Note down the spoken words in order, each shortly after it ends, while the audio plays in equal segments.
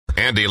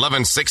and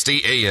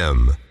 1160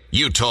 AM.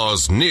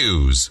 Utah's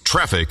news,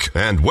 traffic,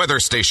 and weather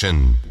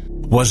station.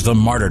 Was the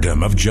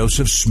martyrdom of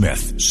Joseph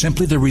Smith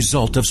simply the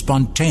result of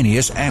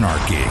spontaneous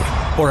anarchy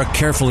or a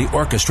carefully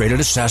orchestrated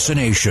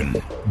assassination?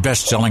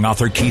 Best-selling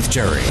author Keith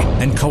Terry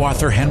and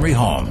co-author Henry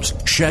Holmes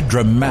shed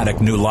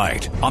dramatic new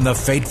light on the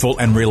fateful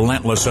and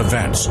relentless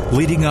events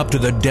leading up to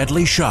the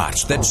deadly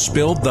shots that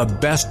spilled the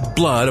best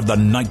blood of the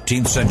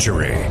 19th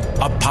century.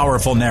 A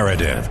powerful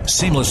narrative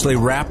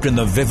seamlessly wrapped in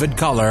the vivid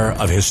color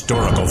of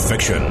historical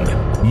fiction.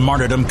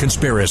 Martyrdom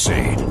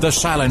Conspiracy, the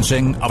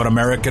silencing of an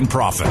American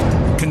prophet.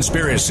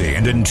 Conspiracy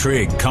and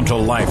intrigue come to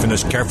life in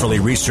this carefully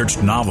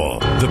researched novel.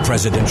 The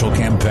presidential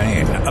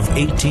campaign of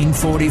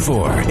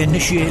 1844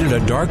 initiated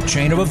a dark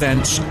chain of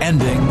events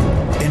ending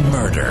in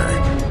murder.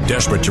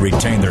 Desperate to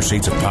retain their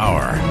seats of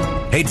power,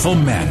 hateful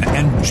men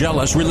and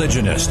jealous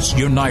religionists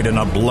unite in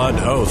a blood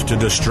oath to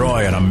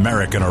destroy an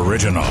American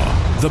original,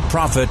 the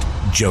prophet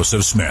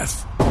Joseph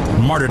Smith.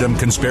 Martyrdom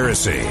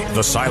Conspiracy,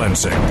 the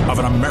silencing of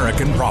an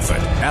American prophet.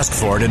 Ask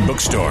for it in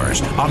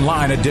bookstores,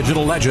 online at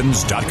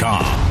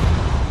digitallegends.com.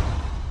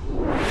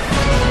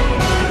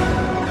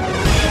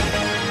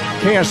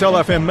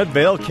 KSL-FM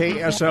Midvale,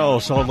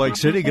 KSL Salt Lake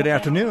City. Good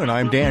afternoon.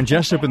 I'm Dan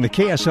Jessup in the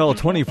KSL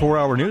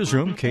 24-hour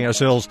newsroom.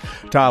 KSL's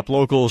top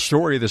local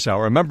story this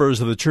hour. Members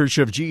of the Church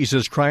of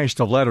Jesus Christ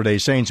of Latter-day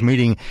Saints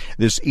meeting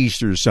this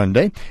Easter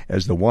Sunday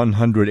as the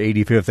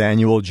 185th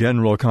Annual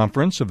General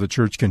Conference of the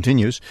Church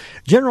continues.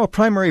 General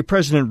Primary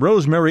President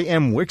Rosemary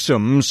M.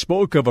 Wixom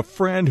spoke of a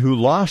friend who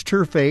lost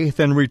her faith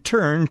and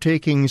returned,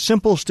 taking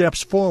simple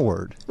steps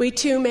forward. We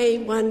too may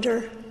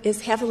wonder,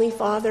 is Heavenly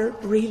Father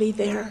really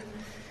there?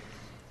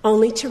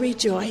 Only to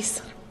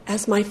rejoice,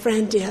 as my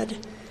friend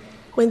did,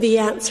 when the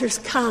answers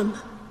come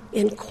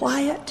in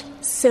quiet,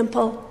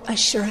 simple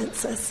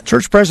assurances.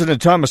 Church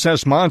President Thomas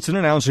S. Monson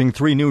announcing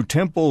 3 new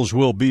temples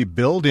will be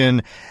built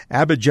in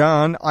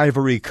Abidjan,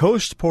 Ivory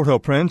Coast,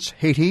 Port-au-Prince,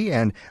 Haiti,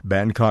 and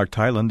Bangkok,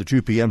 Thailand. The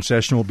 2 p.m.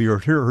 session will be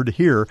heard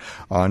here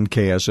on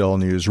KSL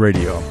News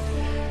Radio.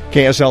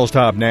 KSL's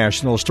top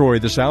national story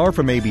this hour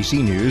from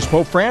ABC News.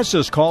 Pope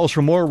Francis calls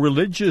for more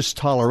religious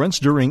tolerance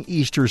during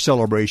Easter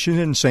celebration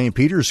in St.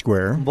 Peter's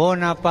Square.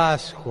 Buona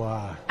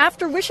Pasqua.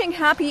 After wishing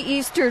happy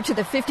Easter to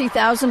the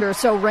 50,000 or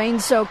so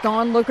rain-soaked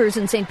onlookers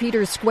in St.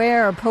 Peter's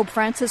Square, Pope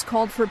Francis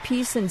called for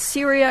peace in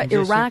Syria,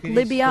 Iraq,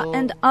 Libya,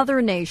 and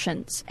other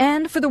nations,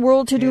 and for the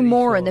world to do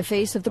more in the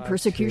face of the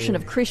persecution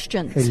of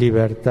Christians.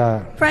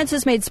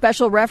 Francis made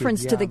special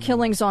reference to the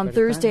killings on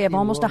Thursday of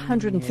almost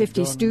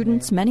 150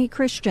 students, many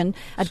Christian,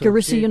 at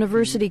Garissa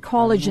University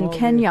College in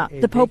Kenya.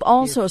 The Pope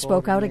also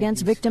spoke out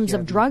against victims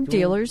of drug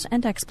dealers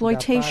and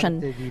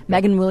exploitation.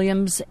 Megan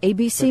Williams,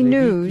 ABC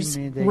News,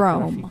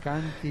 Rome.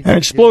 An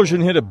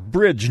explosion hit a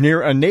bridge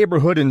near a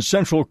neighborhood in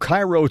central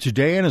Cairo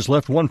today and has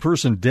left one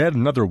person dead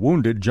and another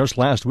wounded. Just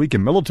last week, a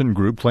militant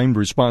group claimed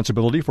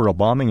responsibility for a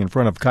bombing in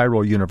front of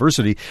Cairo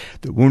University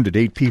that wounded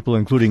 8 people,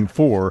 including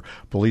 4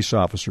 police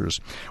officers.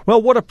 Well,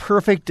 what a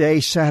perfect day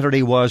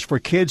Saturday was for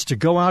kids to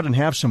go out and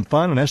have some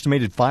fun. An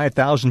estimated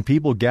 5,000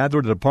 people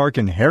gathered at a park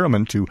in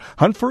Harriman to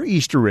hunt for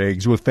Easter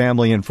eggs with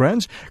family and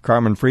friends.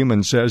 Carmen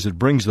Freeman says it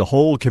brings the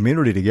whole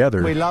community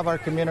together. We love our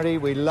community.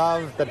 We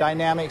love the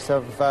dynamics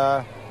of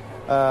the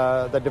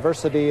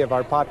diversity of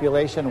our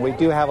population. We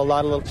do have a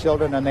lot of little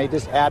children, and they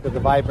just add to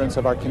the vibrance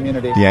of our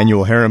community. The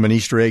annual Harriman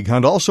Easter egg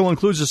hunt also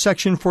includes a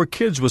section for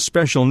kids with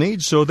special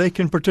needs so they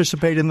can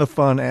participate in the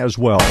fun as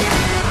well.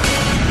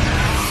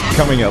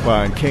 Coming up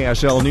on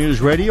KSL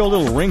News Radio, a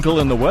little wrinkle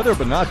in the weather,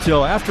 but not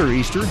till after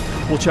Easter.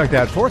 We'll check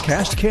that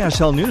forecast.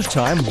 KSL News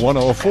Time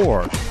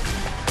 1:04.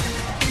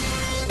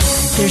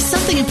 There's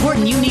something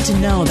important you need to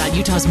know about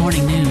Utah's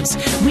morning news.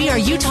 We are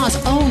Utah's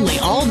only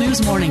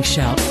all-news morning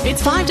show.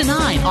 It's 5 to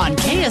 9 on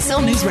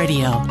KSL News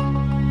Radio.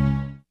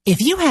 If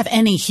you have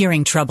any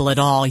hearing trouble at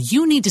all,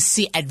 you need to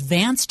see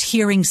Advanced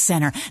Hearing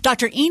Center.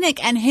 Dr.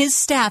 Enoch and his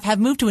staff have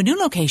moved to a new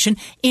location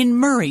in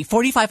Murray,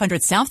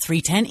 4500 South,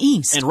 310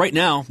 East. And right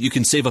now, you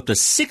can save up to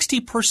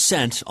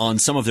 60% on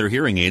some of their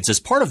hearing aids as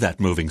part of that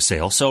moving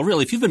sale. So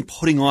really, if you've been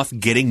putting off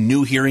getting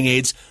new hearing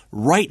aids,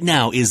 right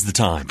now is the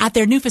time. At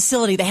their new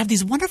facility, they have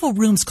these wonderful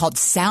rooms called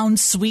Sound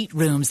Suite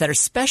rooms that are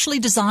specially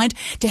designed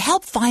to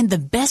help find the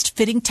best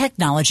fitting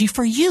technology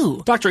for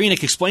you. Dr.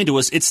 Enoch explained to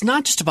us it's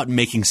not just about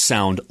making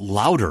sound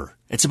louder.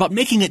 It's about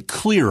making it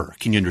clearer.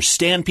 Can you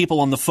understand people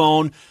on the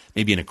phone?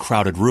 Maybe in a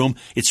crowded room.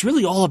 It's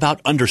really all about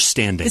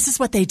understanding. This is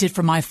what they did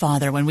for my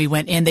father when we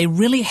went in. They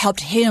really helped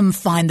him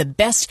find the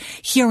best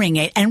hearing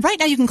aid. And right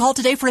now you can call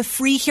today for a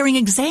free hearing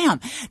exam.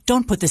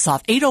 Don't put this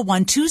off.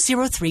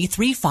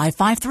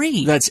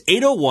 801-203-3553. That's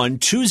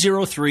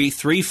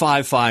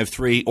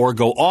 801-203-3553 or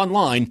go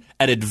online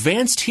at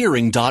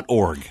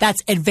advancedhearing.org.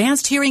 That's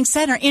Advanced Hearing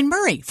Center in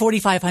Murray,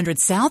 4500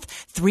 South,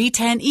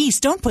 310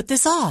 East. Don't put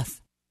this off.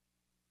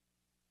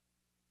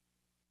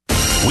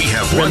 We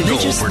have one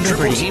Religious goal for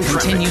liberty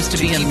continues to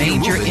be a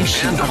major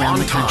issue around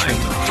the country.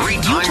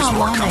 Utah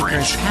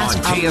lawmakers passed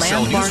a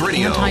landmark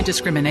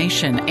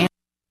anti-discrimination and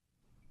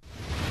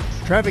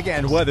Traffic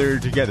and weather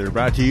together,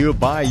 brought to you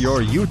by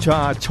your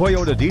Utah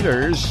Toyota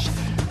dealers.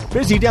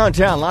 Busy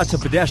downtown, lots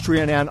of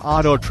pedestrian and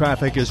auto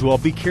traffic as well.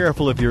 Be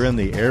careful if you're in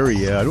the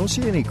area. I don't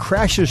see any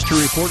crashes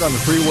to report on the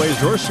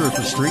freeways or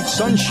surface streets.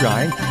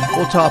 Sunshine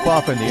will top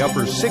off in the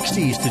upper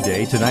 60s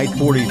today. Tonight,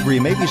 43.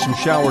 Maybe some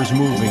showers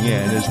moving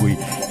in as we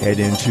head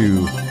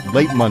into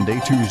late Monday,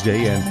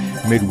 Tuesday,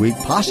 and midweek.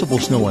 Possible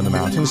snow on the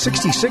mountains.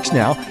 66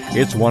 now.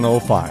 It's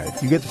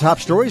 105. You get the top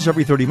stories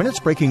every 30 minutes.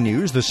 Breaking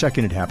news the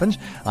second it happens.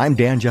 I'm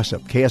Dan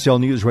Jessup, KSL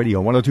News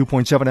Radio,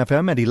 102.7 FM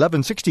and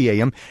 1160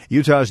 AM,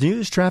 Utah's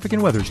news, traffic,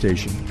 and weather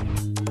station.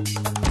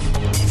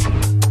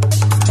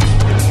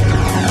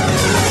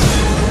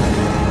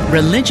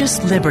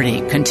 Religious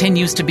liberty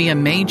continues to be a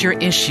major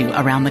issue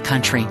around the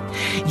country.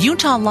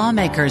 Utah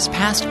lawmakers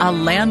passed a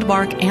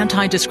landmark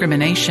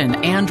anti-discrimination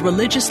and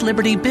religious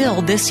liberty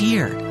bill this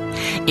year.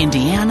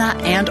 Indiana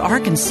and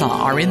Arkansas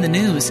are in the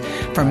news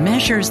for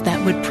measures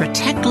that would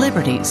protect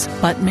liberties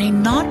but may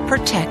not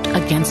protect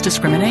against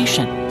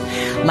discrimination.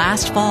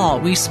 Last fall,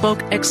 we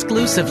spoke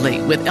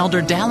exclusively with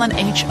Elder Dallin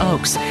H.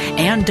 Oaks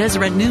and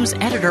Deseret News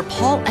editor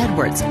Paul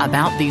Edwards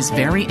about these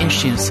very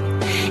issues.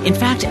 In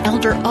fact,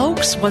 Elder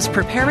Oaks was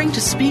preparing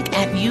to speak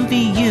at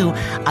UVU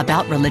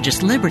about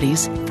religious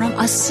liberties from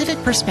a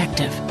civic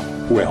perspective.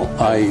 Well,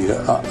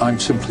 I'm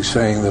simply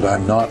saying that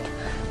I'm not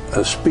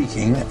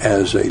speaking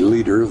as a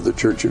leader of the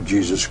Church of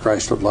Jesus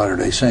Christ of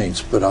Latter-day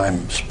Saints, but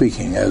I'm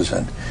speaking as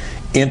an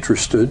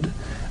interested,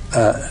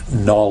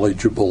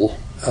 knowledgeable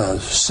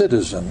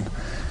citizen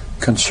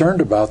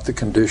concerned about the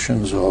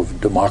conditions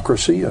of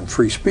democracy and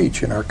free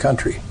speech in our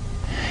country.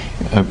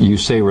 You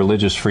say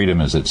religious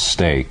freedom is at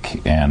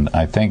stake, and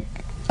I think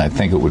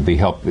it would be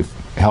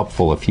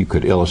helpful if you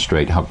could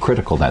illustrate how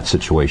critical that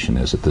situation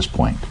is at this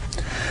point.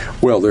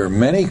 Well, there are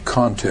many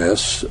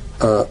contests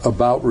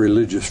about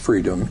religious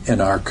freedom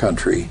in our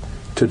country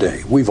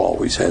today. We've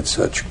always had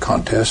such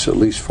contests, at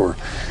least for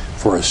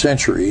a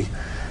century,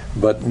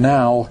 but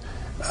now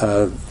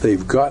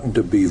they've gotten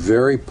to be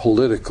very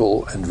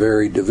political and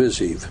very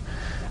divisive.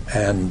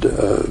 And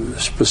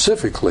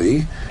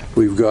specifically,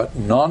 we've got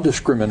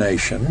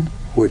non-discrimination,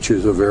 which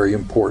is a very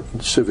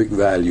important civic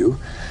value,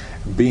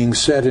 being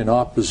set in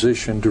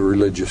opposition to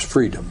religious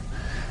freedom.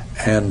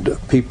 And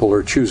people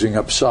are choosing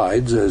up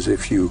sides as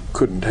if you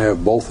couldn't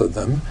have both of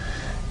them.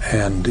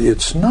 And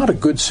it's not a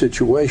good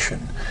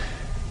situation.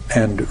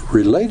 And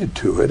related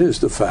to it is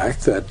the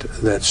fact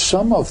that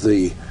some of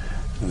the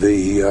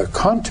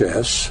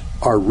contests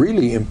are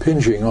really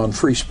impinging on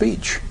free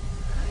speech,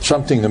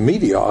 something the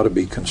media ought to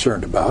be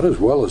concerned about as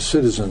well as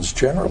citizens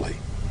generally.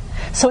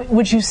 So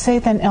would you say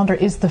then, Elder,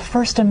 is the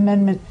First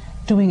Amendment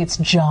doing its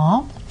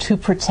job to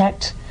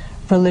protect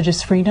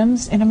religious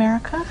freedoms in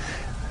America?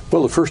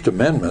 Well, the First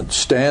Amendment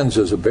stands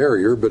as a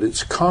barrier, but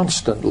it's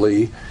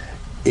constantly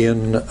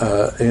in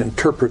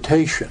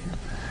interpretation.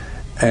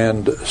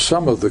 And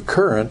some of the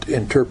current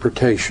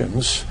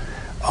interpretations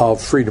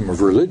of freedom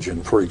of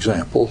religion, for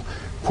example,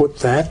 put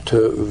that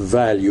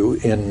value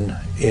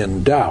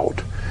in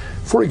doubt.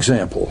 For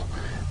example,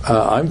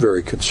 I'm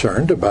very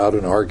concerned about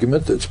an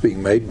argument that's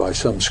being made by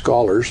some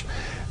scholars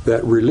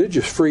that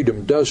religious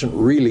freedom doesn't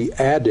really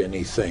add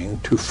anything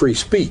to free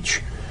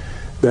speech.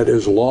 That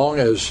as long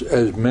as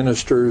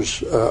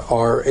ministers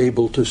are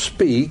able to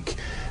speak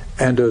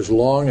and as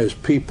long as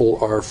people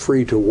are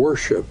free to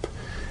worship,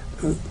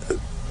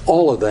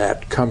 all of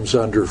that comes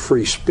under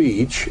free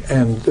speech,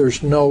 and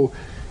there's no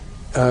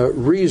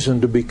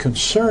reason to be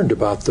concerned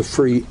about the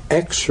free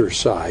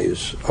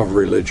exercise of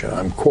religion.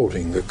 I'm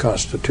quoting the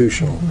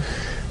constitutional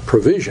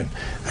provision.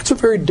 That's a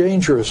very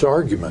dangerous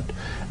argument.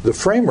 The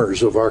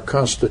framers of our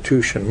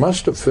Constitution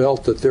must have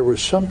felt that there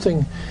was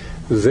something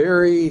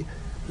very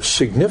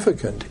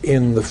significant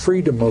in the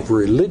freedom of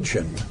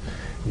religion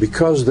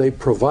because they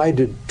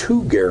provided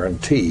two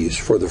guarantees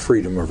for the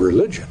freedom of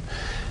religion.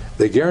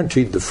 They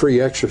guaranteed the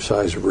free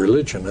exercise of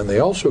religion, and they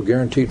also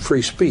guaranteed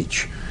free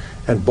speech.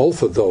 And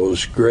both of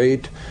those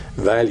great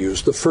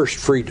values, the first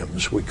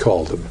freedoms we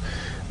call them,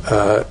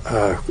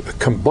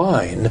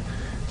 combine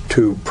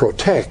to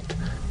protect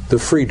the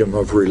freedom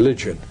of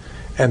religion.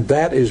 And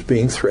that is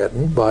being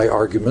threatened by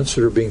arguments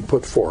that are being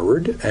put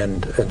forward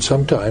and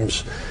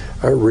sometimes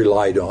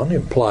relied on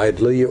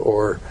impliedly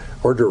or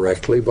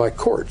directly by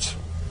courts.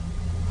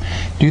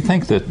 Do you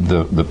think that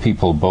the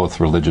people, both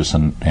religious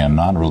and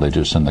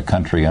non-religious in the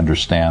country,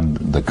 understand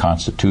the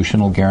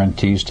constitutional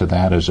guarantees to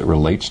that as it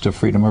relates to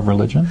freedom of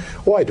religion?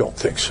 Well, I don't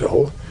think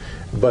so.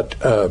 But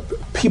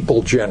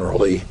people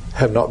generally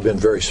have not been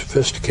very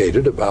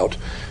sophisticated about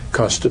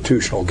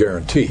constitutional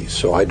guarantees,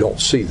 so I don't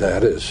see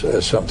that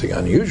as something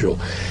unusual.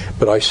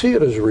 But I see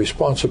it as a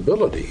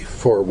responsibility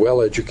for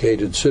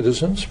well-educated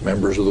citizens,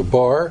 members of the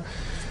bar,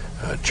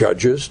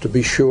 judges to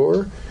be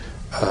sure,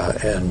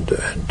 and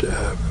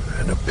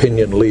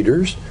opinion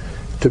leaders,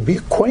 to be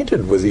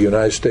acquainted with the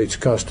United States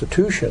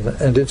Constitution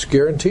and its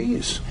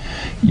guarantees.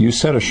 You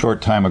said a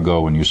short time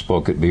ago when you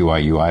spoke at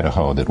BYU,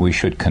 Idaho, that we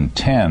should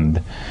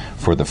contend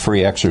for the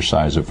free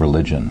exercise of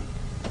religion.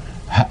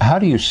 How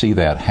do you see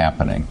that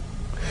happening?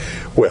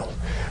 Well,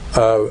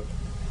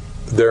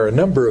 there are a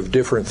number of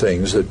different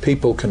things that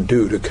people can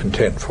do to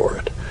contend for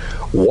it.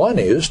 One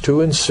is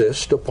to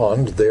insist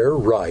upon their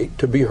right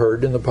to be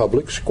heard in the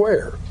public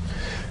square.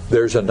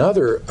 There's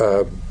another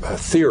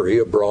theory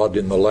abroad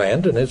in the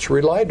land, and it's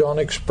relied on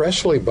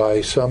expressly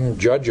by some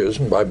judges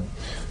and by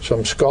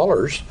some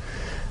scholars,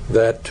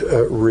 that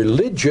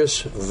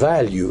religious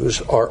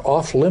values are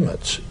off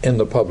limits in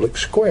the public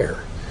square,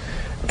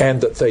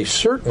 and that they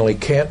certainly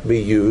can't be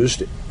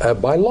used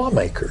by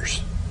lawmakers,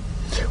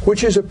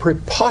 which is a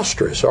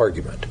preposterous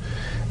argument.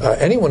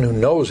 Anyone who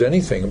knows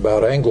anything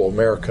about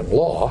Anglo-American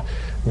law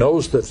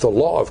knows that the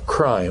law of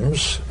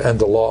crimes and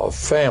the law of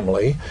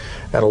family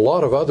and a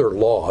lot of other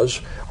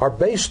laws are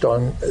based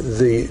on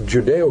the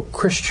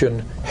Judeo-Christian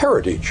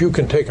heritage. You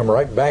can take them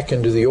right back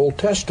into the Old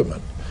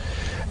Testament.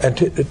 And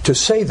to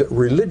say that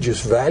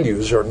religious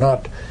values are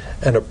not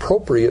an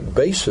appropriate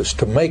basis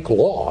to make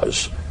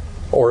laws,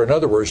 or in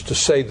other words, to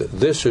say that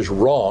this is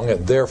wrong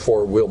and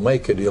therefore we'll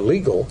make it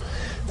illegal,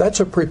 that's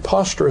a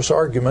preposterous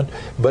argument,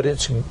 but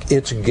it's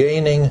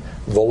gaining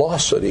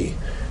velocity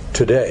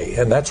today,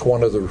 and that's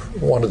one of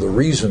the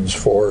reasons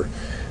for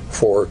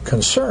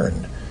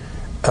concern.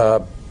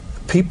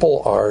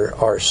 People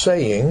are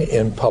saying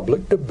in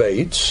public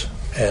debates,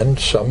 and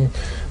some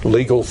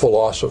legal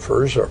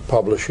philosophers are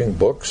publishing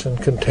books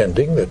and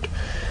contending that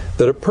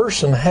a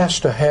person has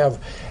to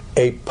have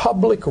a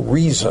public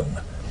reason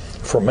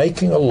for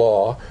making a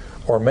law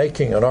or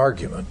making an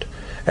argument,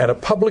 and a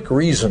public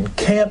reason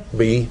can't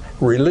be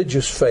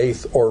religious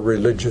faith or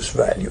religious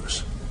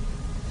values.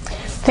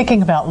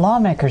 Thinking about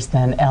lawmakers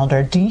then,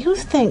 Elder, do you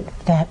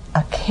think that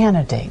a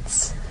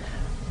candidate's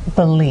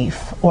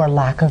belief or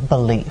lack of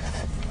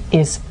belief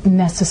is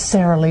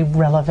necessarily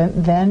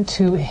relevant then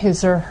to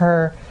his or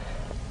her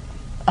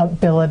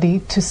ability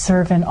to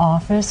serve in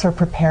office or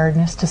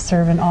preparedness to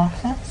serve in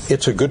office?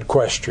 It's a good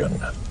question.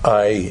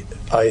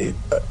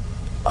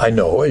 I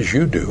know, as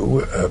you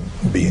do,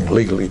 being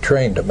legally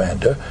trained,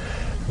 Amanda,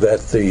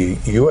 that the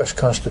U.S.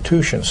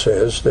 Constitution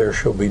says there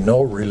shall be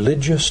no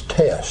religious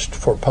test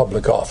for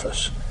public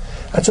office.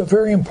 That's a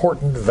very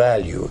important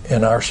value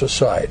in our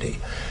society.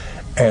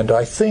 And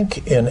I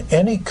think in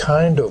any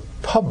kind of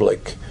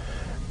public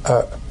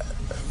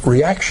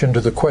reaction to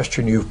the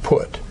question you've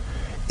put,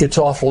 it's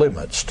off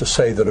limits to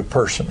say that a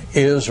person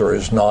is or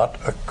is not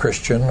a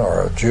Christian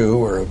or a Jew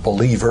or a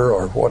believer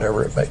or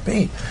whatever it may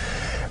be.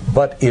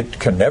 But it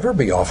can never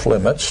be off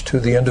limits to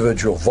the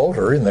individual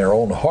voter in their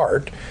own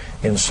heart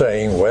in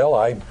saying, well,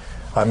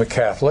 I'm a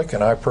Catholic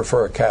and I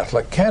prefer a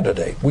Catholic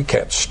candidate. We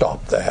can't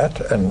stop that,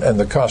 and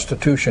the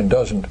Constitution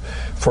doesn't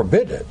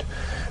forbid it.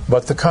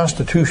 But the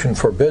Constitution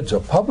forbids a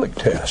public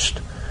test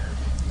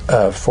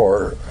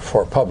for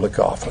public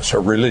office, a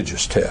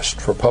religious test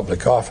for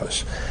public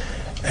office.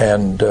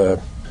 And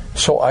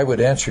so I would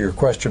answer your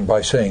question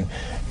by saying,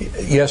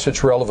 yes,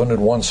 it's relevant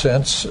in one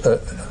sense.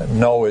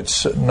 No,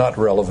 it's not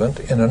relevant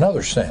in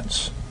another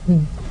sense.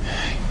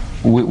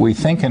 We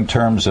think in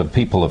terms of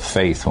people of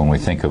faith when we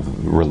think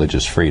of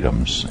religious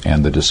freedoms,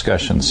 and the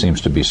discussion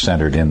seems to be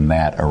centered in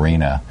that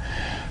arena.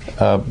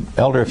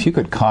 Elder, if you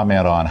could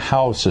comment on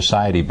how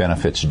society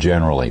benefits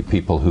generally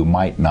people who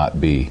might not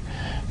be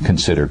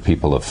considered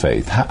people of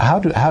faith. How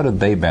do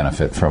they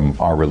benefit from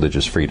our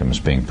religious freedoms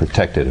being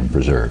protected and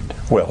preserved?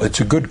 Well,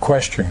 it's a good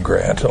question,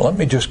 Grant. Let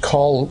me just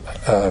call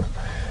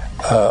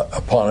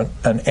upon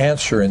an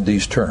answer in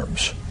these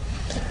terms.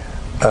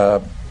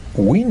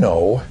 We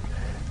know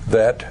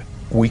that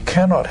we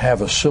cannot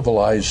have a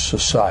civilized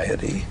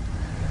society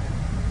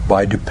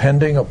by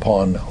depending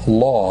upon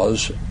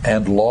laws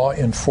and law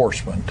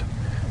enforcement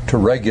to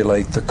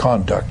regulate the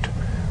conduct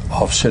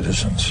of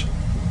citizens.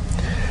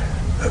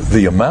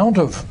 The amount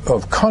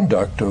of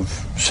conduct of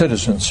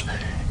citizens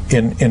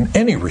in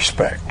any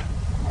respect,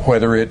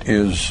 whether it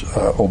is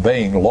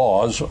obeying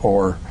laws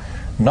or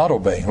not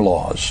obeying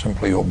laws,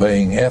 simply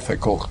obeying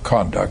ethical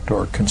conduct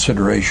or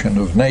consideration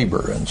of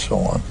neighbor and so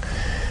on,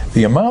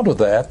 the amount of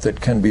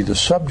that can be the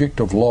subject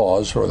of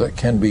laws or that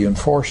can be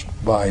enforced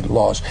by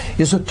laws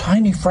is a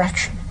tiny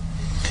fraction.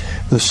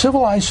 The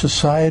civilized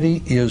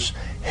society is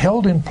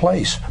held in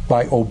place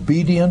by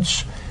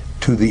obedience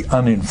to the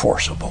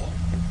unenforceable.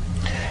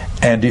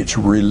 And it's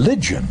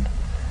religion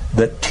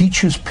that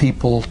teaches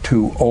people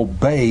to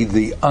obey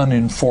the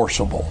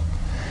unenforceable.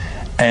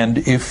 And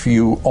if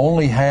you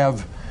only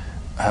have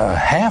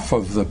half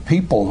of the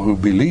people who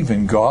believe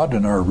in God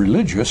and are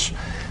religious,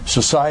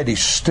 society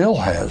still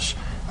has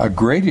a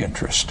great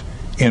interest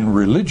in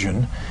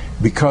religion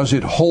because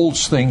it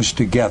holds things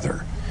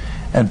together.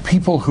 And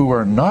people who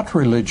are not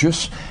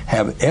religious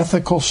have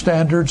ethical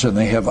standards and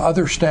they have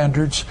other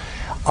standards.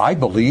 I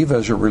believe,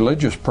 as a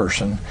religious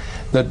person,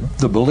 that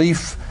the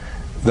belief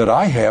that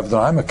I have that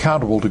I'm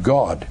accountable to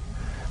God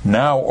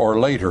now or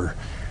later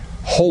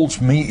holds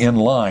me in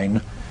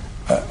line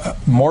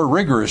more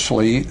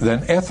rigorously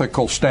than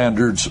ethical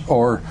standards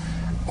or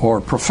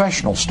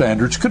professional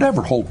standards could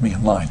ever hold me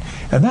in line.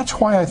 And that's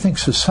why I think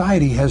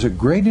society has a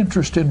great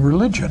interest in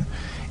religion,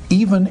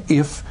 even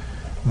if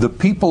the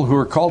people who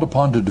are called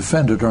upon to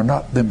defend it are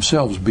not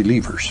themselves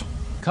believers.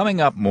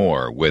 Coming up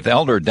more with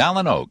Elder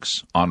Dallin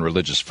Oaks on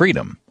religious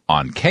freedom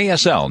on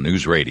KSL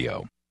News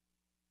Radio.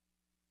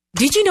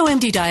 Did you know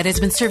MD Diet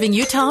has been serving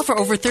Utah for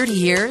over 30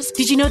 years?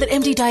 Did you know that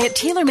MD Diet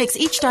tailor-makes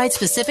each diet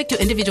specific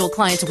to individual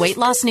clients' weight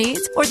loss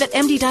needs? Or that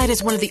MD Diet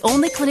is one of the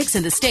only clinics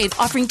in the state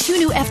offering 2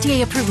 new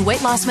FDA-approved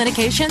weight loss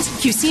medications,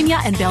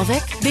 Qsymia and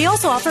Belvic? They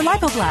also offer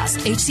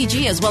Lipoblast,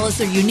 HCG, as well as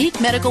their unique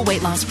medical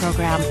weight loss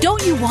program.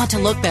 Don't you want to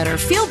look better,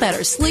 feel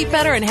better, sleep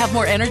better, and have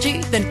more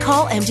energy? Then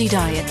call MD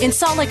Diet. In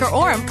Salt Lake or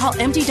Orem, call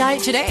MD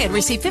Diet today and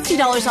receive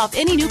 $50 off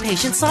any new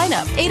patient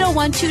sign-up.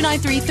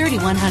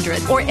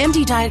 801-293-3100 or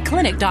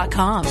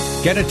mddietclinic.com.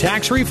 Get a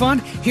tax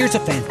refund? Here's a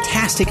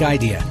fantastic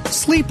idea.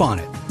 Sleep on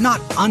it. Not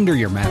under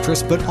your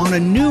mattress, but on a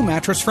new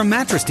mattress from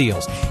Mattress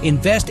Deals.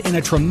 Invest in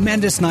a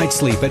tremendous night's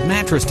sleep at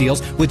Mattress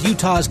Deals with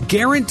Utah's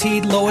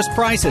guaranteed lowest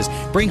prices.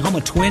 Bring home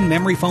a twin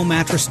memory foam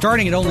mattress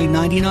starting at only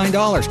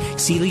 $99.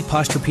 Sealy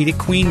Posturepedic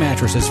Queen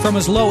mattresses from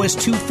as low as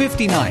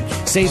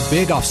 $259. Save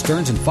big off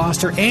Stearns &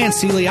 Foster and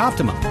Sealy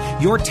Optimum.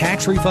 Your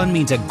tax refund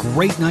means a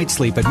great night's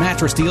sleep at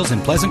Mattress Deals in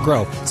Pleasant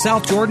Grove,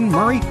 South Jordan,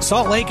 Murray,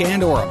 Salt Lake,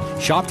 and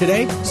Orem. Shop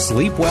today,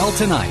 sleep well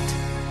tonight.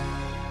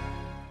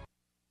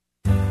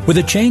 With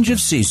a change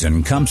of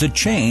season comes a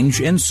change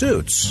in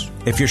suits.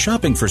 If you're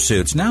shopping for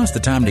suits, now's the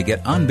time to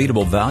get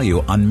unbeatable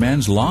value on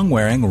men's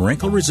long-wearing,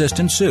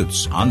 wrinkle-resistant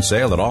suits on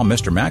sale at all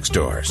Mr. Mac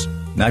stores.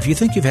 Now, if you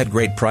think you've had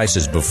great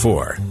prices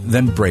before,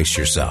 then brace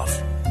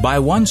yourself. Buy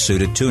one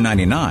suit at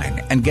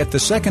 $2.99 and get the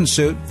second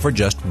suit for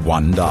just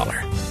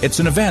 $1.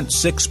 It's an event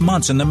 6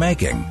 months in the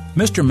making.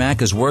 Mr. Mac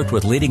has worked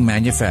with leading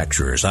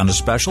manufacturers on a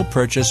special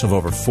purchase of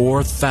over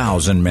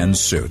 4,000 men's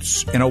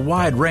suits in a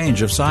wide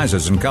range of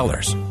sizes and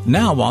colors.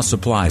 Now, while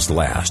supplies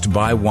last,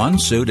 buy one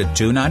suit at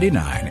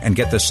 $2.99 and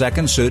get the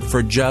second suit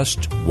for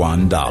just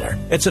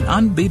 $1. It's an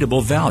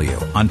unbeatable value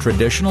on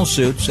traditional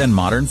suits and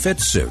modern fit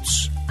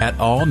suits at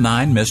all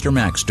 9 Mr.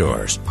 Mac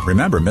stores.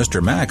 Remember,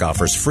 Mr. Mac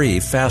offers free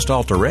fast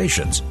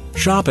alterations.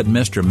 Shop at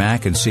Mr.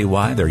 Mac and see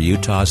why they're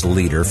Utah's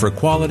leader for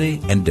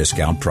quality and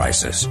discount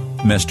prices.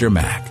 Mr.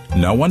 Mac.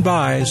 No one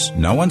buys,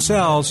 no one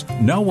sells,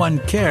 no one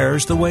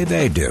cares the way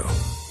they do.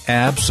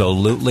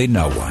 Absolutely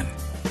no one.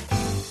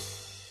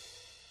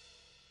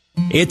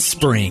 It's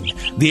spring.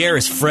 The air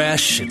is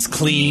fresh, it's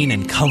clean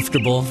and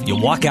comfortable. You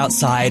walk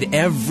outside,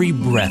 every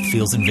breath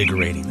feels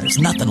invigorating. There's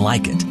nothing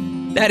like it.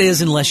 That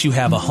is, unless you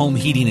have a home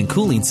heating and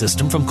cooling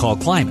system from Call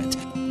Climate.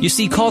 You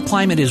see, Call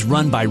Climate is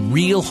run by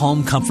real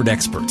home comfort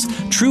experts,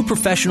 true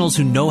professionals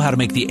who know how to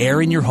make the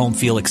air in your home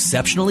feel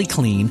exceptionally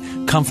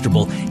clean,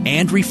 comfortable,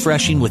 and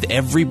refreshing with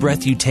every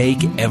breath you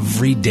take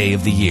every day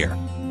of the year.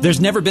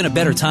 There's never been a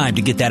better time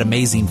to get that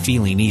amazing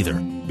feeling either,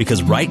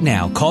 because right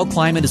now, Call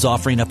Climate is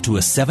offering up to a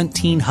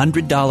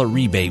 $1,700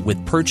 rebate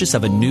with purchase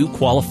of a new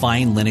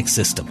qualifying Lennox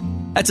system.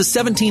 That's a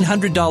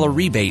 $1,700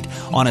 rebate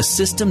on a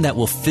system that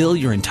will fill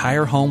your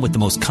entire home with the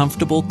most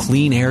comfortable,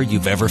 clean air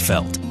you've ever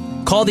felt.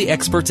 Call the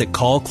experts at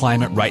Call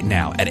Climate right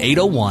now at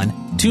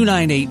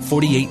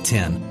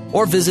 801-298-4810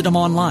 or visit them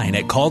online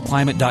at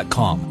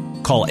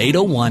callclimate.com. Call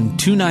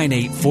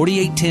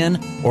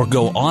 801-298-4810 or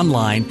go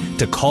online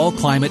to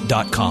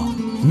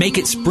callclimate.com. Make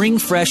it spring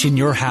fresh in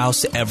your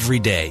house every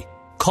day.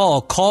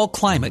 Call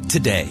Climate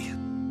today.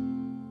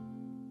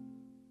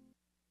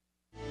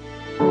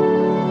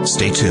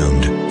 Stay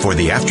tuned for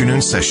the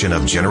afternoon session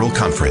of General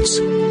Conference.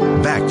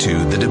 Back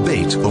to the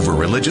debate over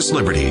religious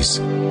liberties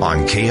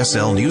on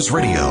KSL News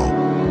Radio.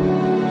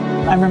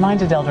 I'm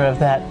reminded, Elder, of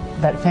that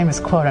famous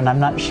quote, and I'm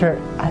not sure,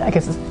 I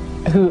guess,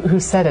 who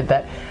said it,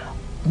 that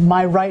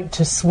my right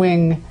to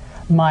swing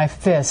my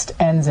fist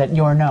ends at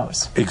your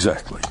nose.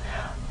 Exactly.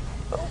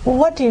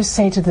 What do you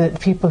say to the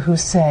people who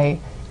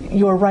say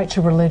your right to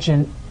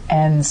religion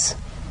ends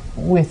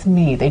with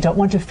me? They don't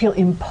want to feel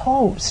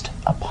imposed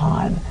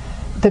upon.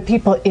 The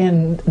people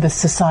in the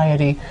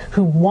society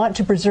who want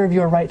to preserve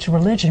your right to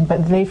religion,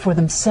 but they for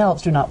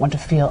themselves do not want to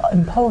feel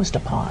imposed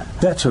upon.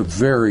 That's a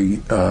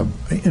very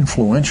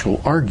influential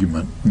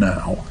argument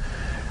now.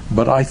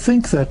 But I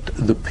think that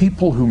the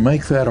people who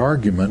make that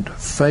argument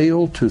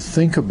fail to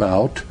think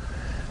about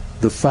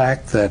the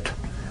fact that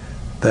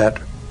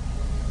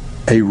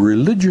a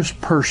religious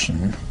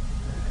person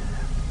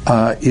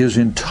is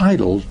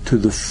entitled to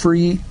the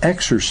free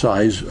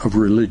exercise of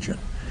religion.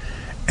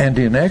 And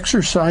in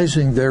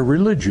exercising their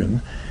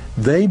religion,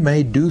 they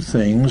may do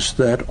things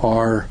that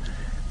are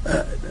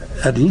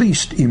at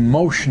least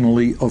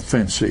emotionally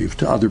offensive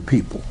to other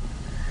people.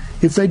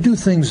 If they do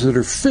things that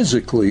are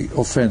physically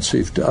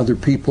offensive to other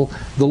people,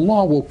 the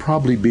law will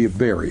probably be a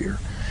barrier.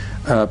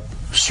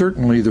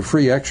 Certainly the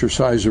free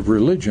exercise of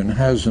religion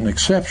has an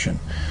exception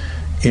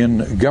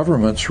in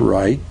government's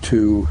right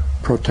to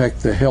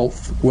protect the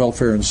health,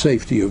 welfare, and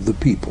safety of the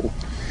people.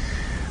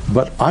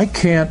 But I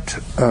can't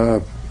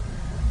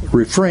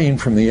refrain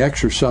from the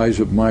exercise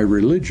of my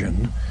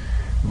religion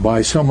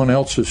by someone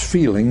else's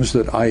feelings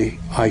that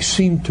I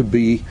seem to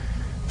be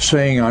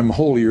saying I'm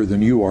holier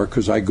than you are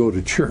because I go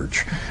to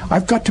church.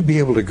 I've got to be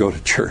able to go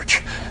to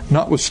church,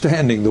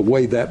 notwithstanding the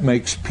way that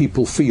makes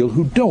people feel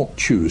who don't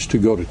choose to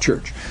go to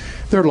church.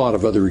 There are a lot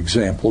of other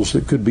examples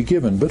that could be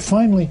given. But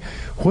finally,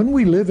 when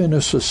we live in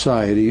a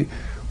society,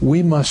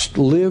 we must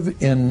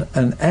live in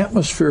an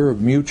atmosphere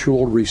of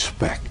mutual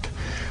respect.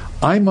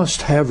 I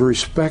must have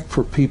respect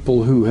for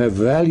people who have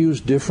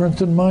values different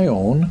than my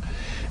own,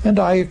 and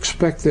I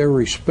expect their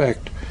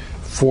respect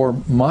for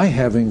my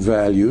having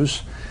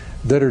values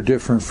that are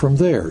different from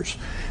theirs.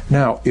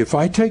 Now, if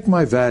I take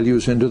my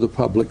values into the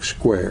public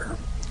square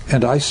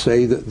and I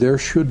say that there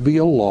should be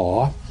a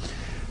law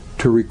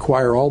to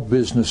require all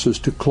businesses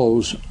to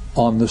close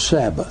on the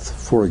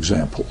Sabbath, for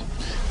example,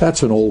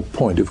 that's an old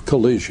point of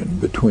collision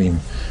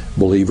between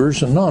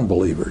believers and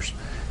non-believers.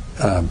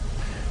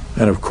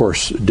 And of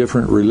course,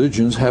 different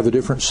religions have a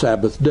different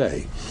Sabbath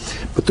day.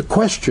 But the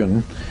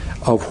question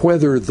of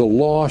whether the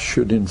law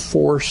should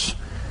enforce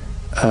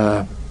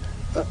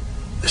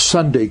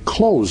Sunday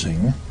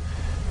closing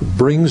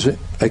brings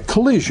a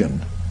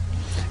collision.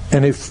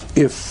 And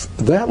if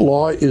that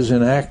law is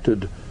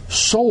enacted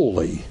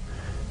solely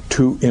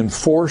to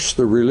enforce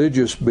the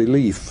religious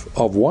belief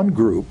of one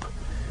group,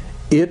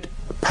 it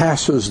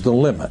passes the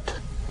limit.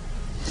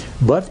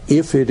 But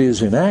if it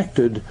is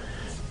enacted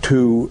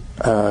to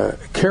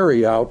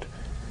carry out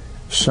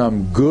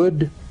some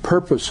good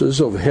purposes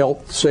of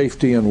health,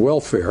 safety, and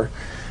welfare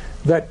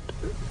that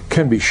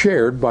can be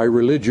shared by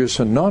religious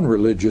and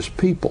non-religious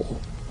people,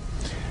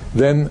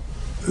 then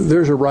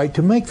there's a right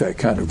to make that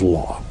kind of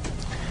law.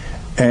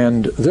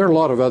 And there are a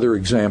lot of other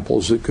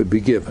examples that could be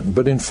given.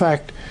 But in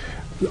fact,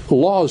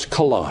 laws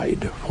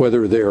collide.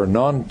 Whether they are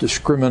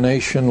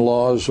non-discrimination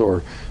laws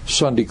or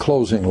Sunday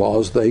closing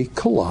laws, they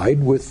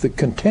collide with the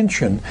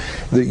contention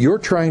that you're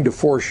trying to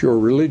force your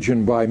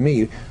religion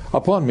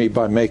upon me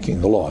by making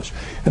the laws.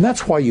 And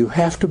that's why you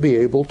have to be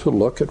able to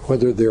look at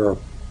whether there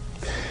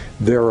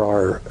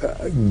are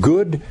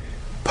good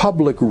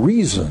public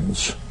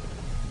reasons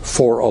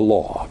for a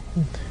law.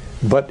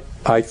 But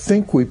I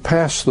think we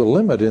pass the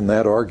limit in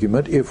that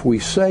argument if we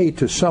say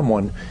to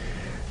someone,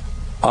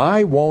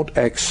 I won't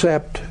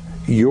accept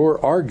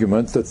your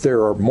argument that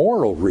there are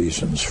moral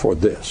reasons for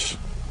this.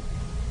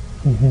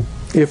 Mm-hmm.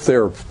 If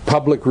there are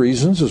public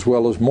reasons as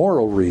well as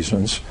moral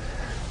reasons,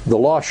 the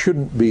law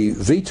shouldn't be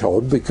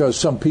vetoed because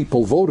some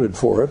people voted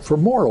for it for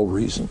moral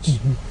reasons.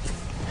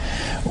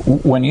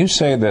 Mm-hmm. When you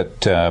say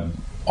that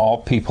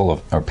all people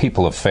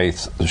of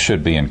faith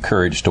should be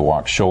encouraged to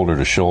walk shoulder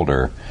to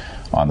shoulder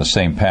on the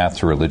same path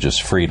to religious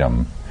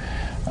freedom,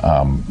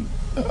 a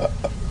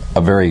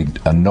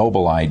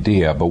noble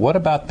idea, but what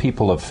about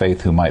people of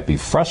faith who might be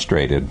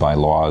frustrated by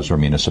laws or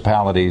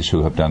municipalities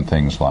who have done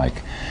things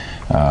like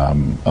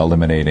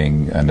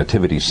eliminating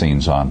nativity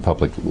scenes on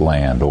public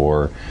land,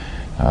 or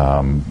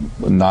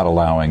not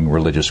allowing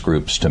religious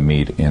groups to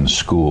meet in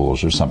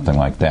schools or something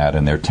like that,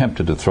 and they're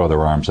tempted to throw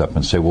their arms up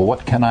and say, well,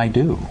 what can I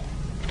do?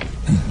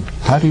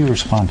 How do you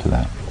respond to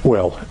that?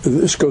 Well,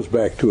 this goes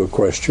back to a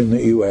question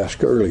that you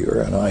asked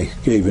earlier, and I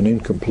gave an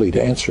incomplete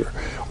answer.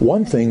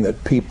 One thing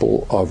that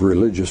people of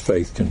religious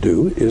faith can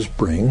do is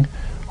bring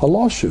a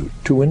lawsuit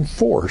to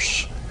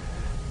enforce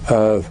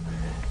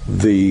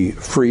the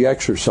free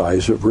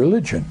exercise of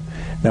religion.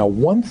 Now,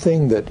 one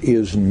thing that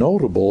is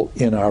notable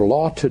in our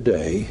law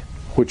today,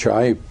 which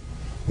I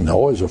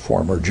know as a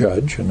former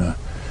judge and a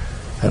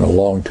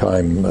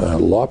long-time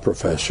law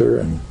professor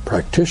and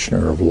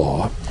practitioner of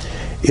law,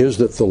 is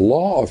that the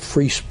law of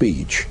free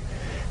speech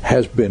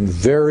has been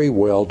very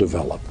well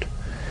developed.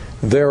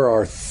 There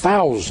are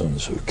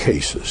thousands of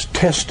cases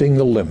testing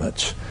the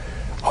limits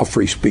of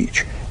free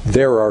speech.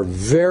 There are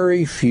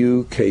very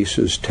few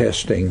cases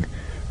testing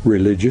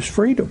religious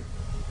freedom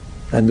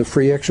and the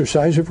free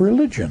exercise of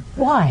religion.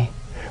 Why?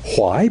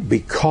 Why?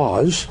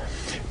 Because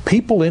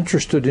people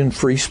interested in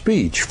free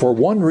speech, for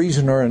one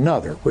reason or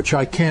another, which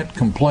I can't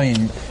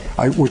explain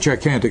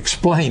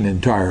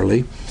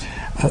entirely,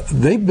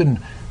 they've been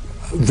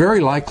very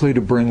likely to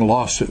bring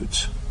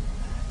lawsuits.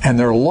 And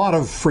there are a lot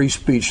of free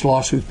speech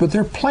lawsuits, but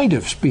there are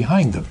plaintiffs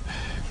behind them.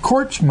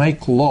 Courts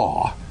make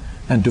law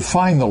and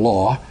define the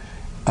law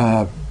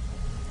under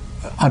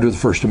the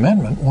First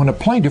Amendment when a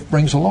plaintiff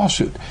brings a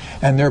lawsuit.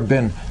 And there have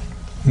been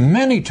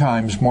many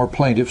times more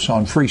plaintiffs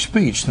on free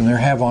speech than there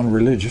have on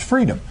religious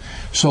freedom.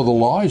 So the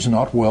law is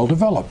not well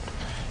developed.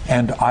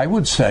 And I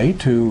would say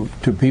to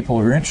people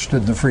who are interested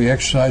in the free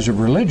exercise of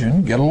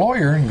religion, get a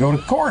lawyer and go to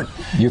court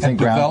and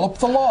develop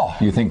the law.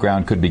 You think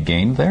ground could be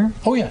gained there?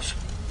 Oh, yes.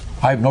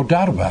 I have no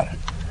doubt about it.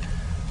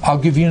 I'll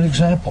give you an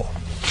example.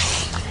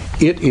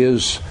 It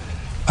is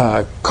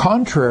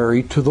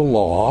contrary to the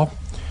law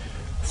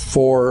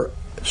for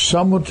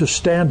someone to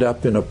stand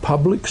up in a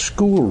public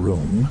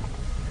schoolroom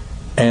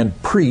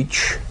and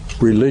preach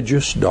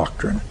religious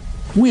doctrine.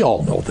 We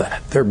all know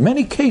that. There are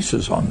many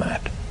cases on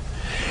that.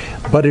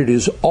 But it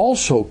is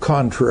also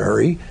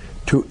contrary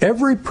to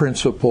every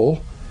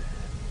principle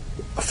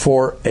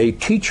for a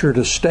teacher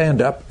to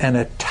stand up and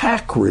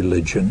attack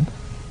religion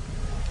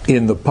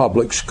in the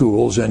public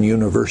schools and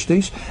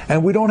universities,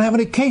 and we don't have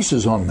any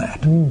cases on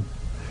that.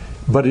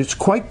 But it's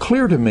quite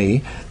clear to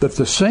me that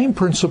the same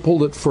principle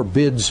that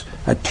forbids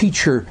a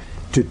teacher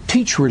to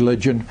teach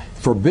religion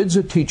forbids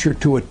a teacher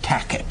to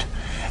attack it.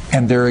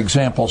 And there are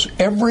examples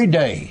every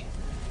day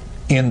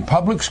in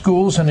public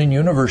schools and in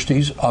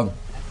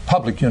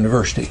public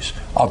universities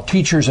of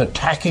teachers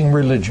attacking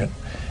religion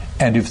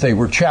And if they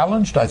were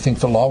challenged, I think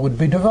the law would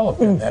be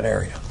developed in that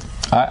area.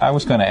 I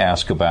was going to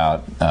ask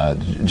about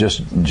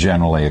just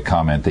generally a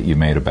comment that you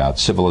made about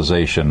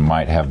civilization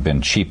might have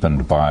been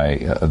cheapened by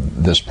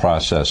this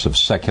process of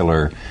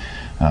secular,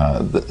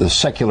 the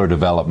secular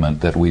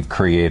development that we've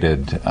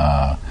created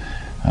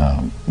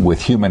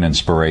with human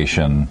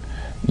inspiration,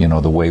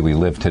 the way we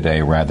live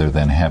today, rather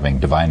than having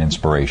divine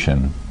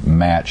inspiration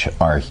match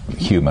our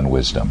human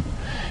wisdom,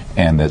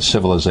 and that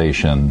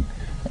civilization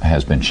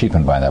has been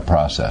cheapened by that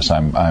process.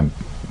 I'm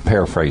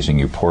paraphrasing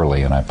you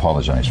poorly, and I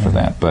apologize for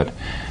that. But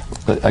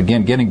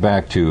again, getting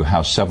back to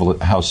how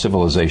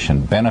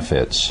civilization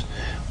benefits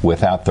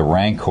without the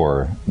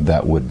rancor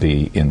that would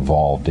be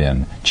involved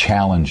in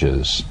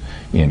challenges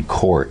in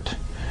court.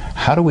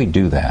 How do we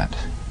do that?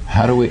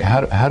 How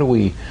do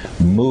we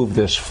move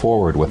this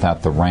forward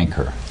without the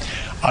rancor?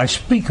 I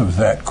speak of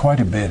that quite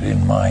a bit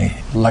in my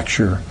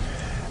lecture,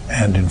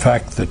 and in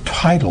fact, the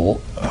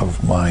title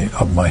of my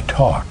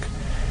talk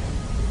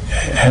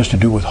has to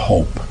do with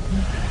hope.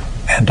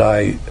 And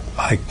I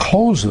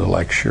close the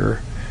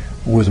lecture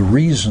with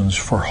reasons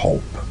for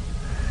hope.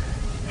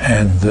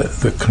 And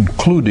the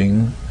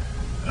concluding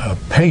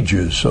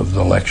pages of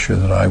the lecture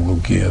that I will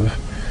give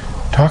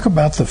talk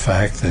about the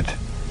fact that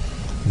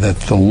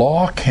the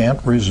law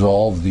can't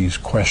resolve these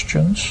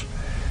questions,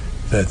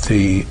 that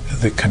the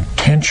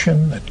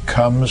contention that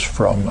comes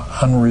from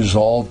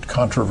unresolved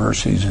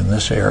controversies in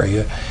this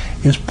area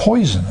is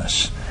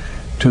poisonous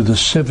to the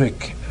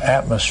civic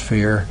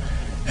atmosphere,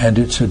 and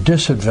it's a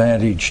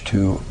disadvantage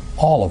to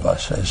all of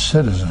us as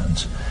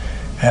citizens.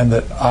 And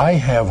that I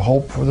have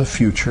hope for the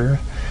future,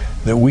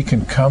 that we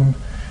can come,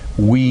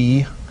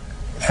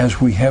 as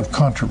we have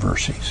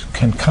controversies,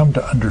 can come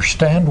to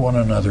understand one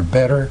another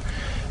better,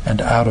 and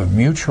out of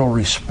mutual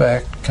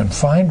respect can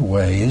find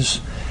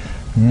ways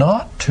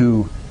not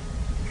to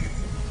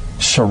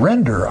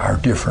surrender our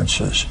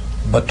differences,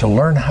 but to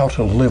learn how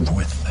to live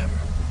with them.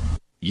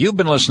 You've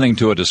been listening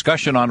to a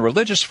discussion on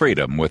religious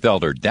freedom with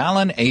Elder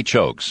Dallin H.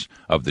 Oaks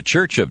of the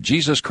Church of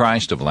Jesus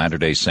Christ of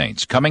Latter-day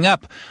Saints. Coming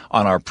up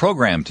on our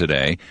program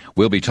today,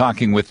 we'll be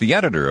talking with the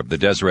editor of the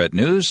Deseret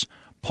News,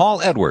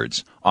 Paul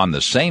Edwards, on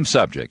the same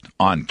subject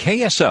on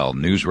KSL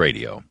News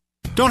Radio.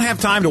 Don't have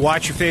time to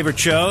watch your favorite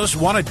shows?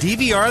 Want a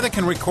DVR that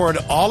can record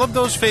all of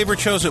those favorite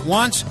shows at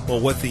once? Well,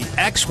 with the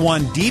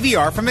X1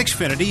 DVR from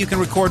Xfinity, you can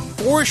record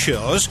 4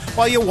 shows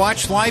while you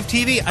watch live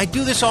TV. I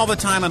do this all the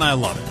time, and I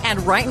love it.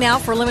 And right now,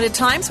 for a limited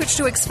time, switch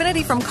to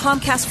Xfinity from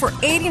Comcast for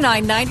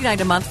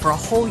 $89.99 a month for a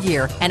whole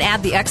year, and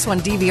add the X1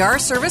 DVR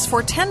service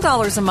for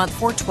 $10 a month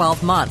for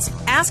 12 months.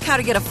 Ask how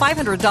to get a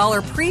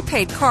 $500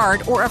 prepaid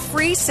card or a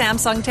free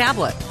Samsung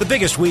tablet. The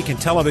biggest week in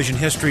television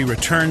history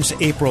returns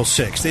April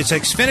 6th. It's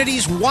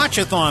Xfinity's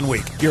Watch-a-thon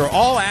week. Your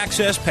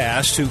all-access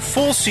pass to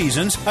full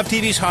seasons of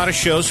TV's hottest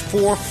shows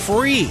for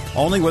free,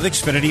 only with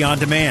Xfinity On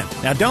Demand.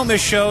 Now, don't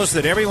miss shows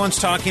that everyone's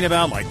talking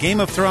about, like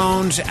Game of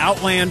Thrones,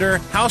 Outlander,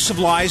 House of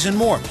Lies, and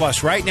more.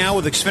 Plus, right now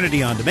with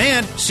Xfinity On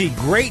Demand, see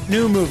great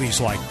new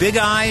movies like Big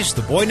Eyes,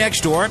 The Boy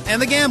Next Door,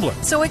 and The Gambler.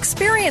 So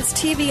experience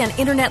TV and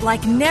internet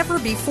like never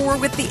before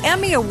with the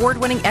Emmy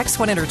Award-winning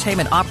X1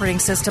 Entertainment operating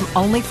system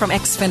only from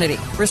Xfinity.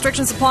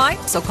 Restrictions apply,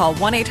 so call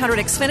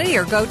 1-800-XFINITY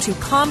or go to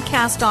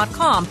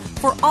Comcast.com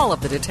for all of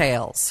the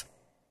details.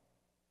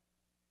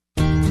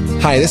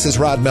 Hi, this is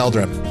Rod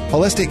Meldrum.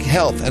 Holistic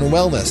health and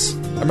wellness,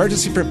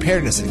 emergency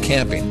preparedness and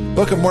camping,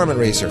 Book of Mormon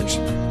research.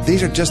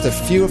 These are just a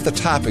few of the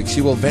topics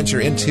you will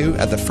venture into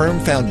at the Firm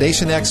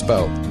Foundation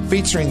Expo,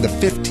 featuring the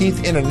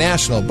 15th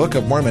International Book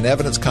of Mormon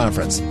Evidence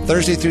Conference,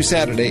 Thursday through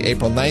Saturday,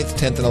 April 9th,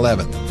 10th, and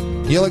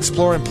 11th. You'll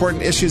explore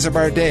important issues of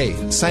our day,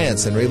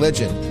 science and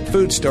religion,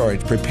 food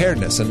storage,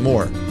 preparedness, and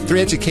more. 3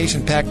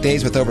 education-packed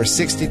days with over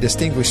 60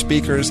 distinguished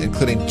speakers,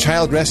 including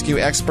child rescue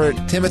expert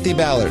Timothy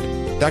Ballard,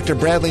 Dr.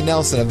 Bradley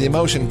Nelson of the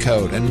Emotion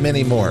Code, and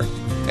many more.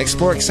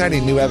 Explore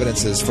exciting new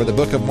evidences for the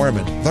Book of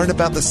Mormon. Learn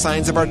about the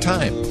signs of our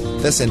time.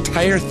 This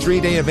entire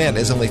 3-day event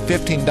is only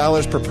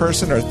 $15 per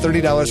person or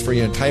 $30 for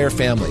your entire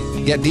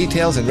family. Get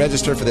details and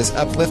register for this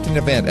uplifting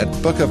event at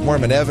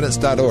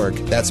bookofmormonevidence.org.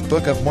 That's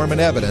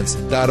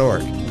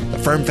bookofmormonevidence.org. The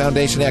Firm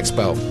Foundation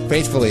Expo,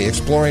 faithfully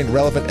exploring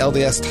relevant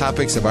LDS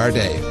topics of our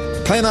day.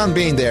 Plan on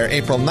being there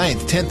April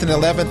 9th, 10th, and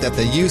 11th at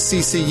the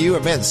UCCU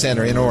Event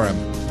Center in Orem.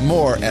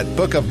 More at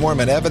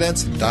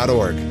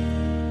bookofmormonevidence.org.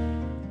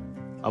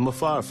 I'm a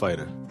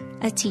firefighter.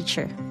 A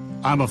teacher.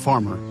 I'm a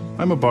farmer.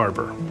 I'm a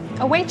barber.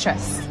 A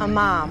waitress. A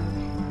mom.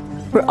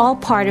 We're all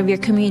part of your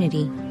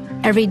community.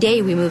 Every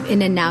day we move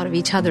in and out of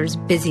each other's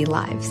busy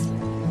lives.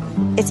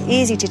 It's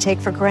easy to take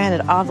for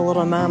granted all the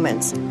little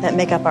moments that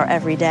make up our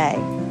everyday.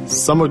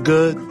 Some are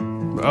good,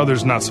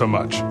 others not so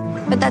much.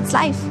 But that's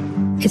life.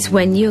 It's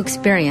when you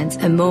experience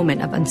a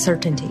moment of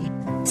uncertainty,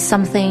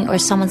 something or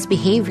someone's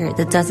behavior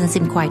that doesn't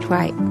seem quite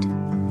right.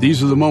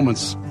 These are the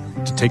moments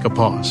to take a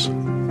pause.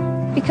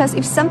 Because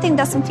if something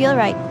doesn't feel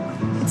right,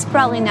 it's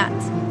probably not.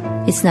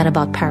 It's not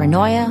about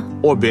paranoia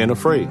or being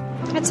afraid.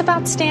 It's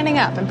about standing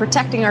up and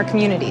protecting our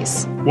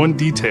communities. One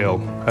detail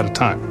at a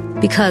time.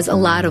 Because a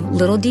lot of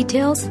little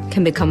details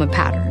can become a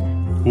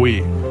pattern.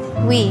 We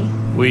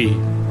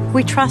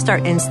We trust our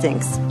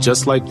instincts.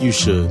 Just like you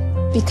should.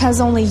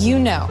 Because only you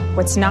know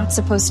what's not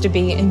supposed to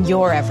be in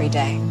your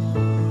everyday.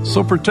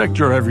 So protect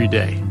your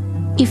everyday.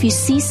 If you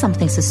see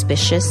something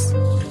suspicious,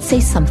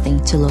 say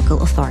something to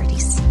local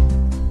authorities.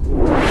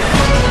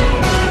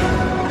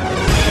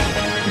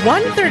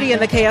 1:30 in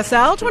the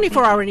KSL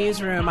 24-hour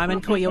newsroom. I'm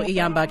in Koyo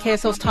Iyamba.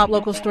 KSL's top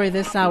local story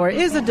this hour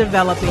is a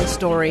developing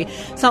story.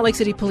 Salt Lake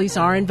City police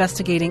are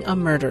investigating a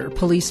murder.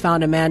 Police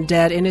found a man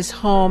dead in his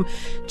home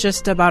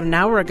just about an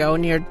hour ago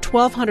near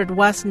 1200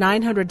 West,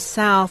 900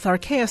 South. Our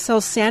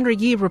KSL's Sandra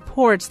Yee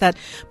reports that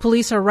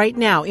police are right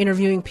now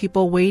interviewing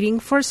people waiting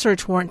for a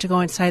search warrant to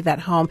go inside that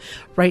home.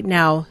 Right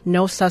now,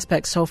 no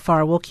suspects so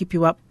far. We'll keep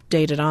you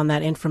updated on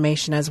that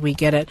information as we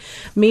get it.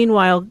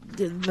 Meanwhile,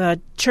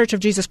 the Church of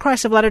Jesus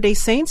Christ of Latter-day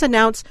Saints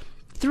announced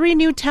 3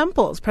 new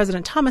temples.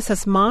 President Thomas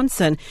S.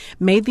 Monson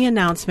made the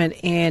announcement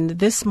in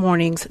this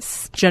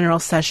morning's general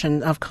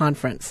session of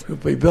conference. Will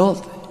be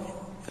built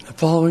in the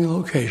following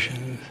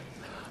locations: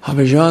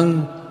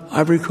 Abidjan,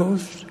 Ivory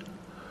Coast,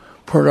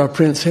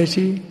 Port-au-Prince,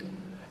 Haiti,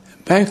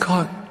 and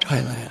Bangkok,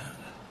 Thailand.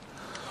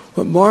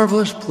 What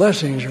marvelous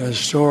blessings are in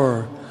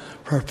store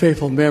for our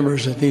faithful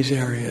members in these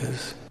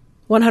areas.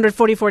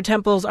 144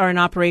 temples are in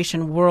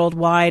operation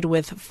worldwide,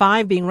 with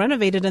 5 being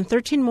renovated and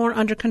 13 more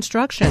under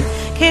construction.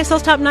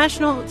 KSL's top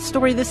national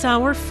story this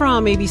hour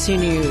from ABC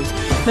News.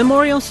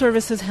 Memorial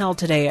services held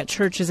today at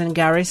churches in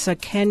Garissa,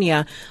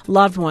 Kenya.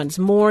 Loved ones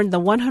mourned the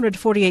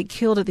 148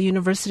 killed at the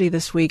university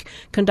this week.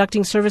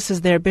 Conducting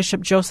services there,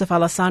 Bishop Joseph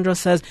Alessandro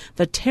says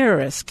the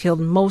terrorists killed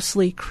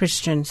mostly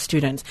Christian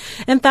students.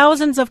 And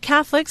thousands of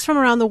Catholics from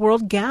around the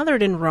world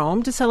gathered in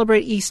Rome to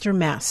celebrate Easter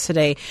Mass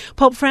today.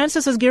 Pope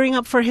Francis is gearing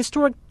up for a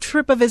historic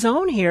trip of his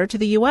own here to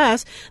the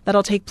U.S.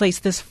 that'll take place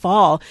this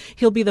fall.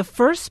 He'll be the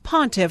first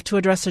pontiff to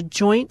address a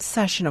joint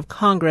session of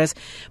Congress.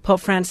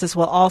 Pope Francis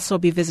will also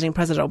be visiting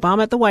President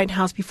Obama at the White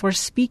House before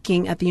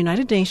speaking at the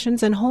United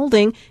Nations and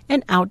holding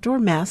an outdoor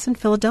mass in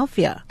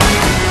Philadelphia.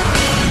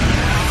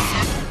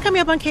 Coming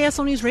up on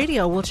KSL News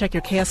Radio, we'll check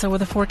your KSL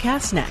weather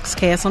forecast next.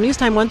 KSL News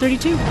Time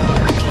 1:32.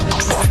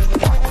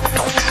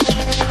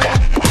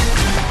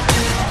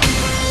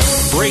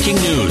 Breaking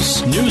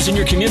news, news in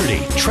your community,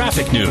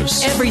 traffic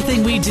news.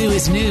 Everything we do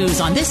is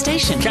news on this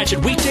station. Catch it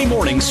weekday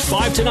mornings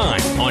 5 to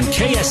 9 on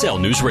KSL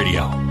News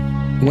Radio.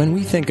 When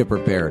we think of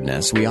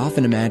preparedness, we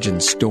often imagine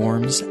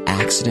storms,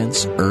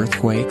 accidents,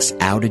 earthquakes,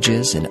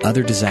 outages, and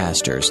other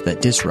disasters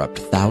that disrupt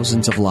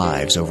thousands of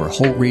lives over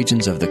whole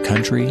regions of the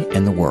country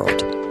and the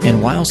world.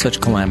 And while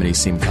such calamities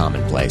seem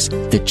commonplace,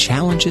 the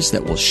challenges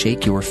that will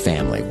shake your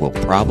family will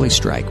probably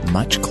strike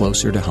much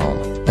closer to home.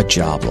 A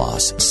job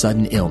loss,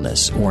 sudden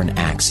illness, or an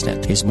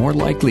accident is more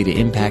likely to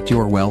impact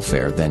your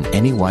welfare than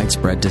any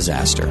widespread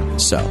disaster.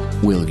 So,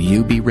 will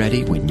you be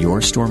ready when your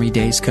stormy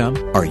days come?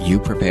 Are you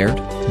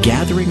prepared?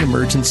 Gathering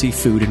emergency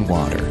food and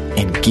water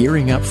and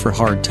gearing up for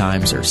hard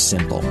times are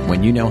simple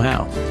when you know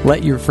how.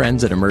 Let your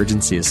friends at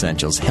Emergency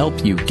Essentials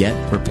help you get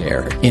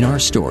prepared. In our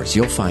stores,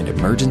 you'll find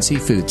emergency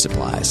food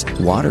supplies,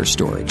 water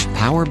storage,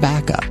 power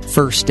backup,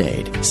 first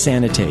aid,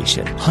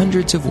 sanitation,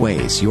 hundreds of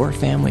ways your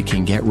family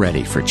can get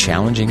ready for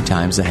challenging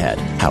times ahead,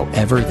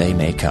 however they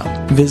may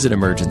come. Visit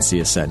Emergency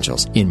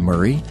Essentials in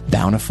Murray,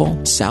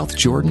 Bountiful, South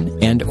Jordan,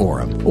 and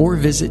Orem, or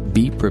visit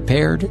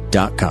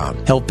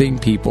BePrepared.com. Helping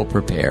people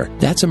prepare.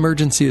 That's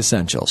Emergency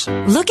Essentials.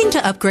 Looking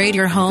to upgrade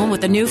your home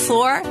with a new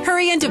floor?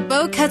 Hurry into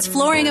Bow Cuts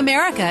Flooring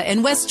America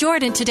in West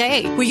Jordan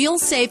today, where you'll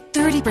save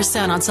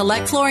 30% on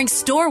select flooring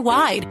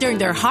store-wide during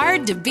their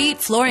hard-to-beat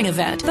flooring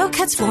event. Bow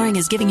Cuts Flooring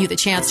is giving you the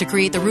chance to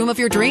create the room of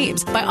your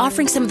dreams by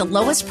offering some of the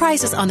lowest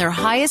prices on their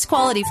highest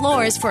quality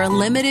floors for a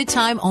limited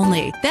time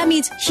only. That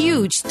means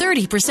huge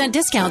 30%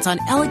 discounts on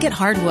elegant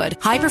hardwood,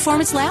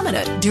 high-performance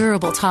laminate,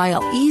 durable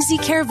tile, easy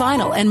care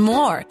vinyl, and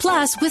more.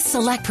 Plus, with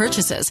select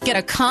purchases, get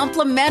a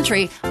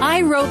complimentary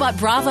iRobot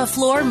Brava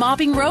floor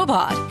mopping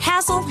robot.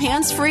 Hassle,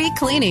 hands-free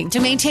cleaning to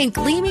maintain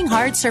gleaming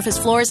hard surface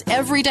floors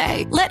every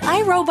day. Let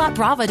iRobot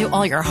Brava do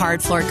all your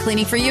hard floor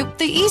cleaning for you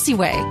the easy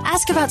way.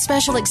 Ask about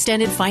special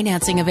extended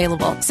financing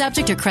available,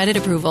 subject to credit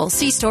approval.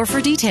 See store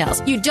for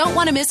details. You don't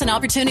want to miss an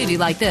opportunity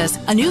like this.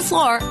 A new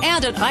floor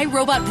and an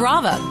iRobot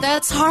Brava.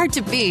 That's hard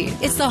to beat.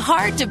 It's the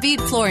Hard to Beat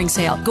flooring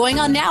sale going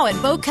on now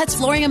at Bow Cuts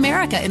Flooring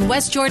America in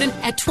West Jordan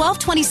at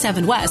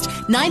 1227 West,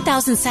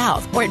 9000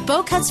 South, or at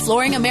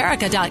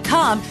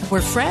bowcutsflooringamerica.com,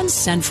 where friends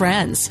send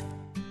friends.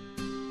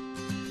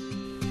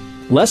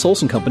 Les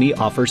Olson Company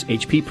offers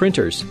HP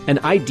printers, an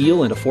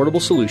ideal and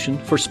affordable solution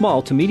for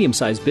small to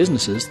medium-sized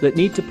businesses that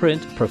need to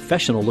print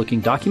professional-looking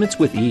documents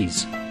with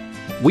ease.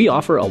 We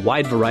offer a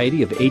wide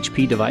variety of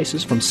HP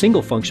devices, from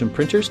single-function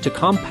printers to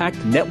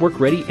compact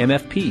network-ready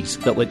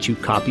MFPs that let you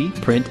copy,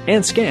 print,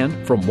 and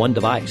scan from one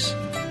device.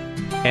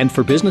 And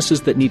for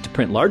businesses that need to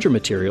print larger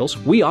materials,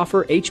 we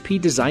offer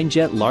HP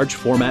DesignJet large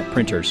format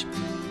printers.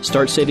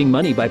 Start saving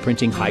money by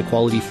printing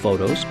high-quality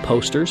photos,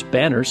 posters,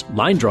 banners,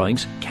 line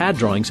drawings, CAD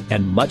drawings,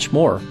 and much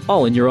more,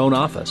 all in your own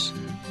office.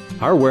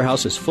 Our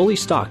warehouse is fully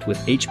stocked with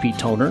HP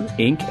toner,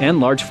 ink,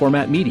 and large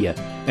format media,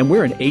 And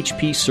we're an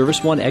HP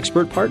Service One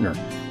Expert partner,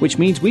 which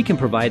means we can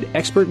provide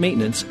expert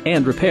maintenance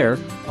and repair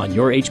on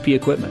your HP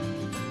equipment.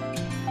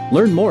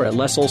 Learn more at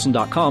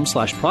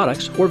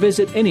lesolson.com/products or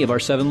visit any of our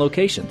 7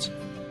 locations.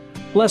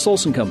 Les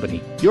Olson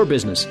Company, your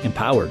business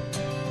empowered.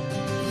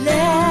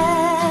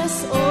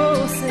 Les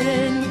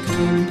Olson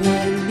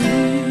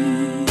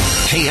Company.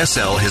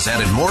 KSL has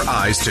added more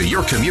eyes to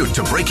your commute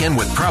to break in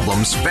with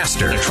problems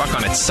faster. A truck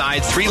on its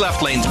side, 3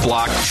 left lanes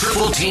blocked.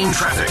 Triple team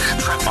traffic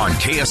on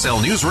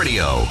KSL News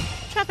Radio.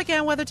 Traffic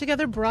and weather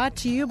together brought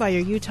to you by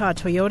your Utah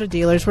Toyota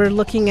dealers. We're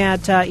looking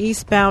at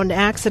eastbound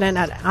accident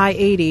at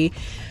I-80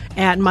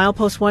 at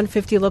milepost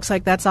 150. Looks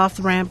like that's off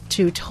the ramp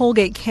to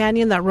Tollgate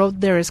Canyon. That road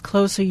there is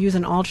closed, so use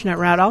an alternate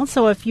route.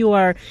 Also, if you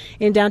are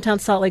in downtown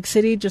Salt Lake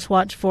City, just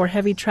watch for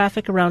heavy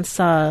traffic around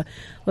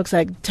looks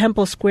like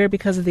Temple Square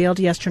because of the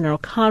LDS General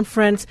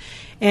Conference.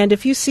 And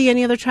if you see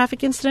any other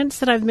traffic incidents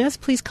that I've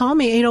missed, please call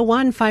me,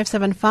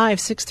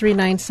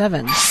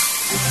 801-575-6397.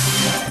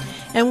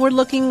 And we're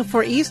looking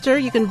for Easter.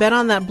 You can bet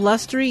on that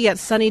blustery yet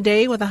sunny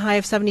day with a high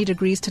of 70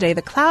 degrees today.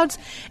 The clouds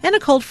and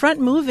a cold front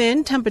move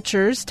in.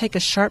 Temperatures take a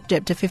sharp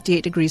dip to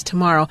 58 degrees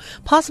tomorrow.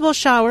 Possible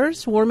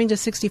showers, warming to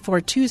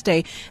 64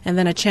 Tuesday, and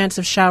then a chance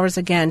of showers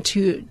again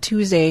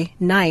Tuesday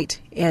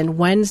night and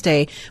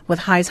Wednesday with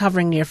highs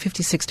hovering near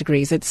 56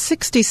 degrees. It's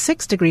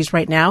 66 degrees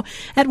right now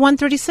at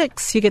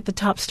 1:36. You get the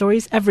top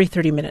stories every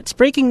 30 minutes.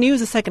 Breaking news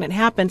the second it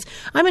happens.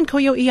 I'm in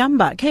Koyo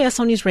Iamba,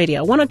 KSL News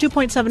Radio,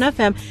 102.7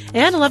 FM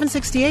and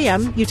 1160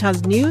 AM,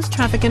 Utah's news,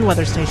 traffic, and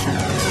weather station.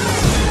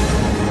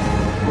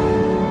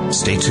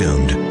 Stay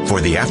tuned for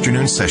the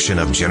afternoon session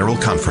of General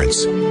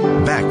Conference.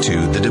 Back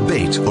to the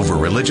debate over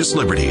religious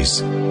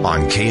liberties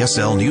on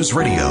KSL News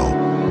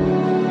Radio.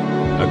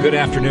 A good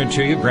afternoon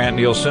to you, Grant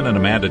Nielsen and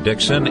Amanda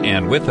Dixon,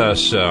 and with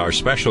us our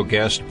special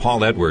guest,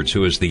 Paul Edwards,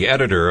 who is the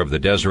editor of the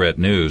Deseret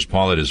News.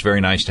 Paul, it is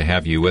very nice to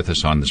have you with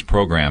us on this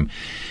program.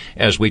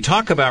 As we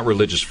talk about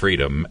religious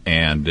freedom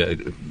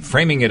and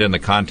framing it in the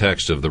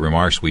context of the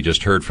remarks we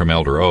just heard from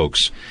Elder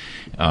Oaks,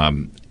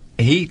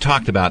 he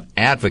talked about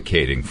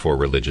advocating for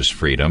religious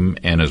freedom,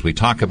 and as we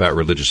talk about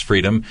religious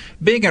freedom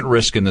being at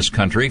risk in this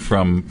country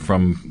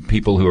from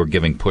people who are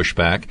giving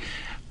pushback,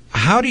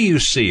 how do you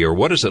see, or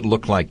what does it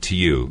look like to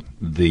you,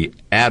 the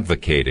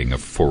advocating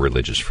for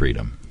religious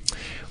freedom?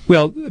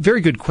 Well, very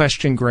good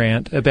question,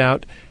 Grant,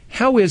 about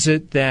how is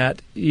it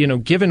that,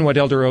 given what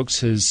Elder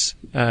Oaks has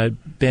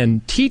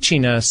been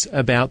teaching us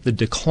about the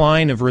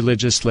decline of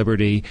religious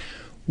liberty,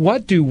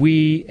 what do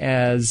we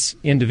as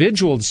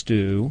individuals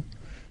do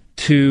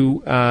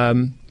to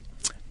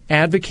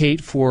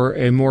advocate for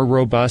a more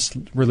robust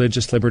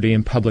religious liberty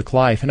in public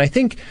life? And I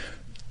think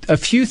a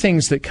few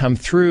things that come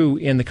through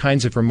in the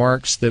kinds of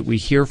remarks that we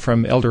hear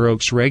from Elder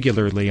Oaks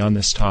regularly on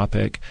this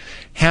topic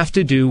have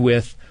to do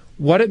with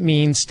what it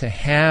means to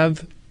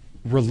have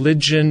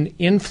religion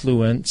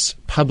influence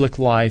public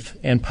life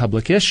and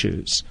public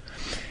issues.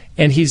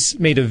 And he's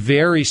made a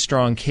very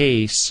strong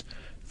case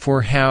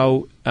for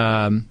how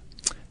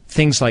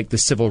things like the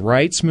civil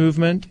rights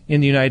movement in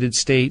the United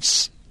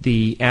States,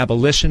 the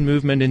abolition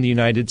movement in the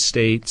United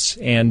States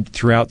and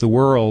throughout the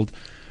world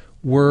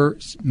were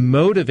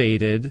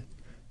motivated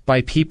by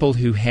people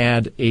who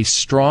had a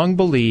strong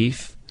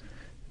belief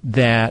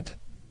that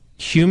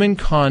human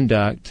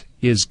conduct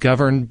is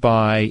governed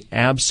by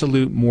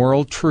absolute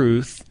moral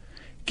truth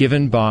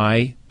given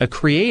by a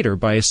creator,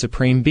 by a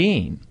supreme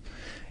being,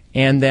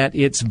 and that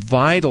it's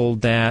vital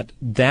that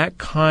that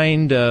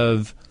kind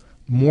of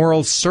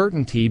moral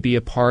certainty be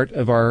a part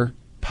of our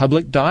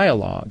public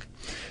dialogue.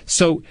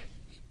 So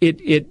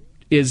it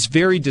is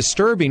very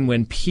disturbing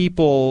when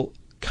people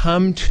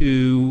come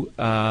to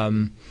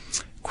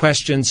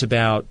questions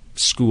about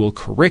school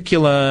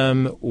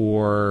curriculum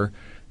or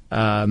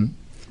and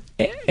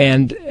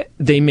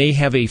they may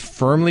have a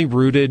firmly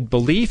rooted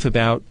belief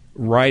about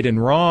right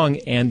and wrong,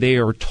 and they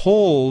are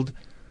told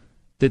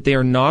that they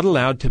are not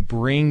allowed to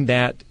bring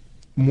that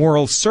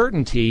moral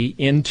certainty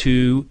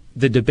into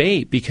the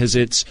debate because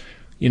it's,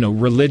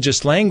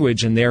 religious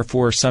language and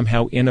therefore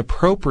somehow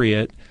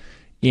inappropriate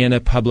in a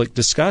public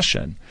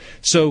discussion.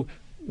 So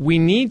we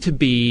need to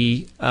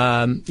be,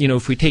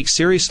 if we take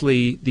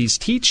seriously these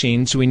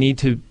teachings, we need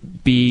to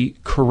be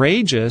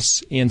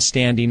courageous in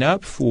standing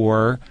up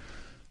for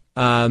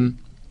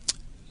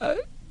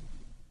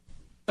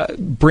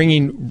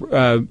bringing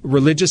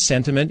religious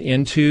sentiment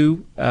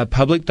into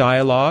public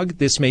dialogue.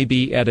 This may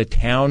be at a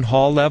town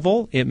hall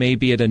level. It may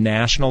be at a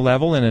national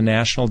level in a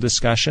national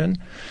discussion.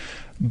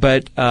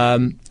 But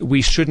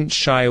we shouldn't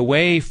shy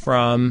away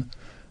from,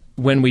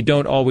 when we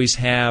don't always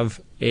have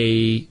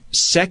a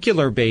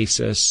secular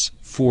basis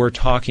for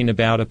talking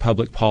about a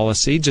public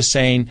policy, just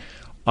saying,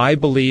 I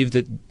believe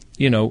that,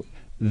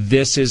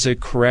 this is a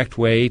correct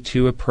way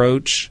to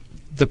approach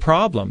the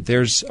problem.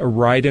 There's a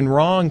right and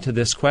wrong to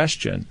this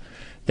question.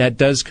 That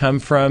does come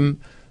from,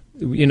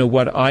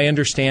 what I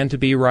understand to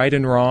be right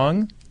and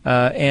wrong,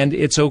 and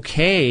it's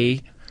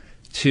okay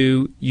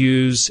to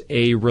use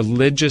a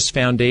religious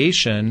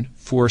foundation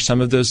for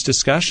some of those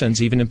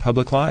discussions, even in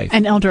public life.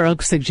 And Elder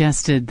Oaks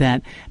suggested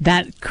that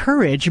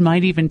courage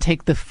might even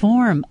take the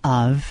form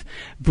of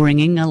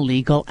bringing a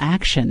legal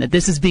action, that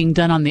this is being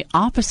done on the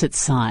opposite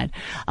side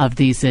of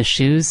these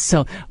issues.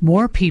 So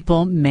more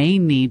people may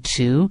need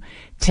to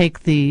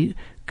take the,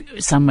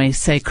 some may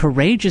say,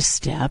 courageous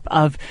step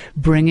of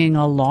bringing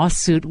a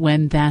lawsuit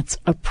when that's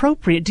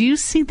appropriate. Do you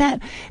see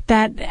that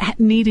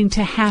needing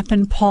to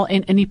happen, Paul,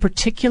 in any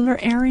particular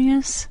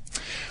areas?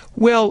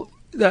 Well,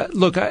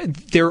 look,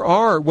 there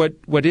are,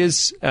 what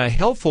is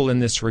helpful in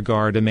this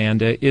regard,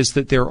 Amanda, is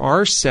that there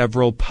are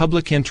several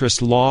public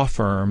interest law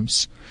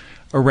firms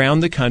around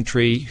the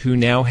country who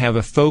now have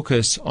a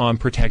focus on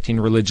protecting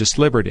religious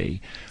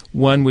liberty.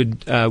 One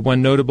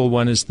notable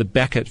one is the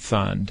Becket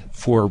Fund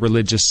for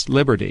Religious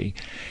Liberty.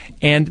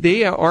 And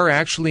they are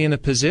actually in a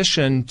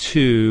position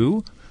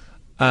to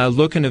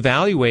look and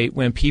evaluate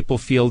when people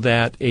feel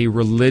that a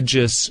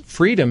religious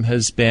freedom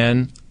has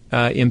been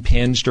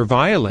impinged or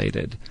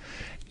violated.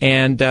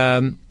 And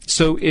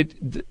so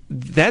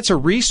that's a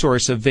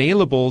resource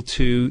available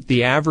to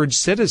the average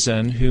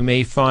citizen who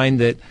may find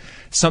that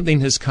something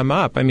has come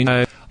up. I mean,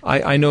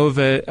 I know of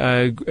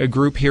a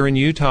group here in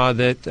Utah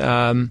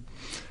that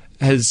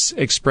has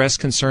expressed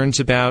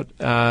concerns about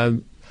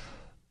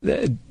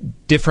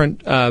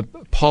different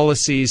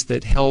policies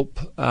that help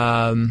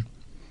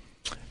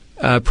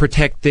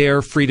protect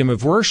their freedom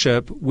of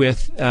worship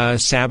with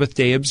Sabbath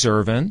day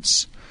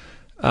observance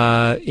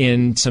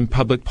in some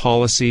public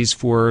policies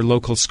for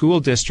local school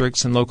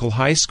districts and local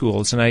high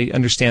schools. And I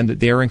understand that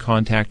they're in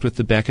contact with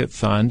the Becket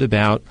Fund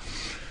about,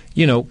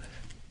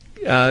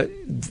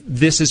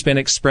 this has been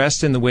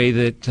expressed in the way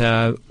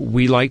that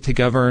we like to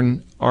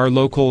govern our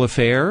local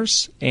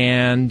affairs,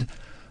 and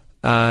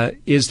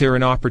is there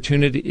an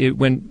opportunity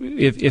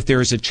if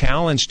there is a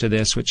challenge to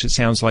this, which it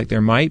sounds like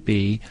there might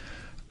be,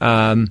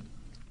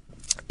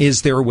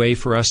 is there a way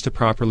for us to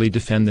properly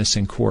defend this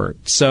in court?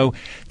 So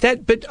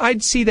but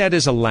I'd see that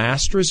as a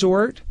last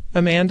resort,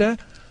 Amanda.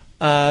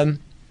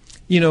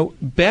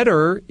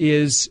 Better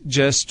is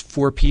just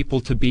for people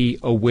to be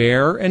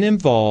aware and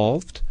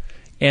involved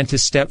and to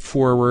step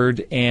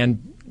forward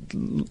and,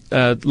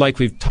 like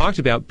we've talked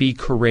about, be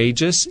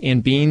courageous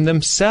in being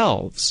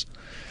themselves.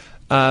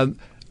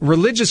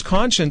 Religious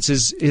conscience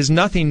is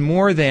nothing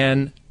more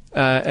than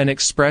an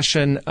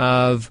expression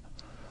of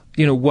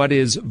what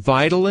is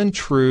vital and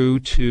true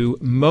to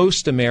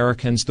most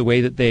Americans, the way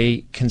that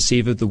they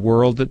conceive of the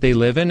world that they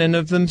live in and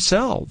of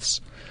themselves.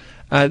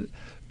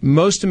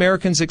 Most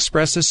Americans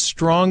express a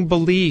strong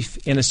belief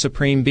in a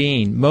supreme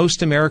being.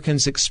 Most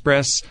Americans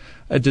express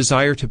a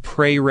desire to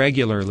pray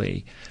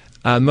regularly.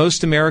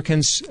 Most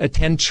Americans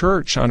attend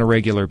church on a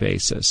regular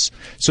basis.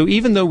 So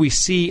even though we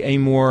see a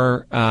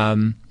more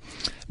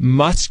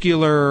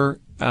muscular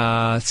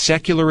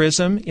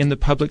secularism in the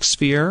public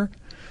sphere,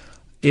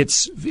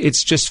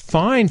 it's just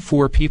fine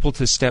for people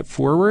to step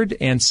forward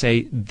and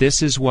say,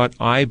 this is what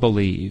I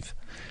believe,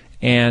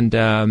 and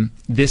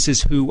this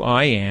is who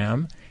I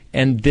am,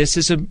 and this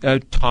is a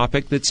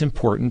topic that's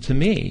important to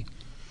me.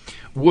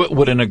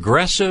 Would an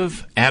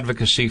aggressive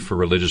advocacy for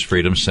religious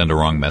freedom send a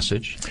wrong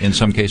message in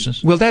some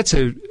cases? Well, that's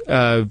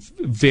a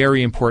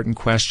very important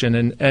question,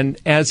 and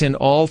as in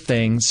all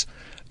things,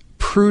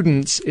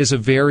 prudence is a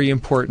very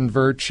important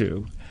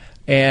virtue.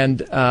 And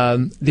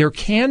there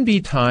can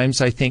be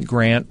times, I think,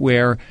 Grant,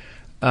 where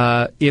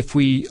if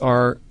we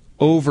are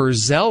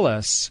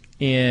overzealous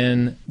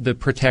in the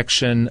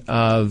protection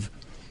of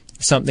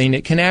something,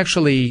 it can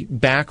actually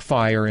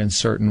backfire in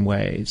certain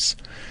ways.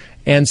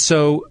 And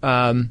so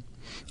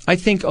I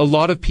think a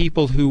lot of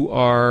people who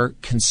are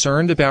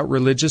concerned about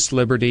religious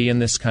liberty in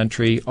this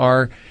country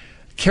are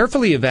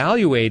carefully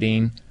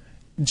evaluating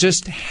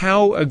just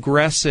how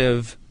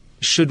aggressive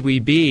should we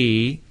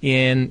be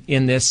in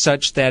this,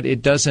 such that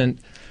it doesn't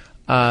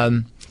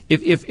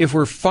if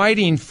we're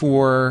fighting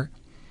for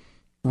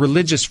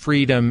religious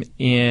freedom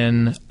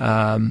in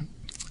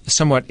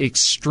somewhat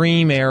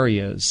extreme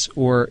areas,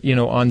 or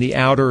on the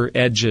outer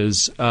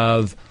edges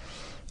of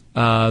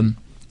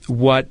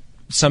what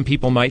some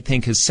people might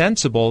think is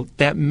sensible,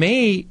 that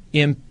may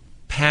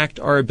impact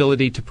our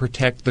ability to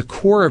protect the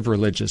core of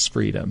religious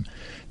freedom,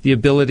 the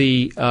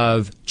ability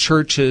of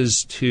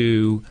churches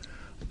to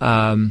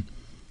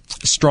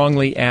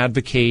strongly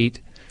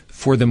advocate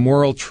for the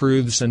moral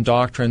truths and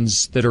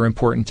doctrines that are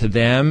important to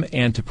them,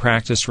 and to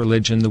practice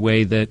religion the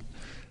way that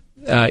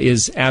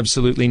is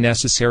absolutely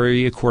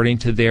necessary according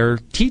to their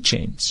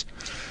teachings.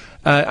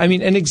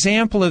 An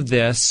example of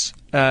this,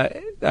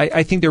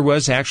 I think there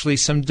was actually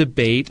some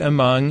debate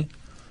among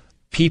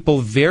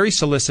people very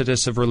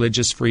solicitous of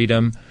religious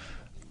freedom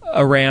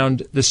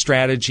around the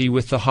strategy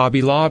with the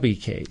Hobby Lobby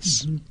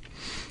case. Mm-hmm.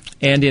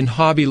 And in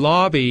Hobby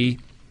Lobby,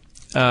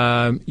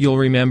 you'll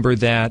remember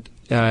that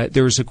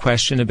there was a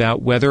question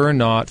about whether or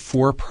not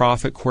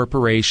for-profit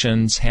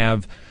corporations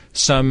have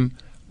some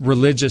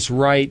religious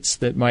rights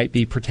that might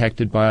be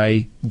protected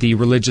by the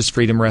Religious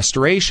Freedom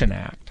Restoration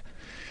Act.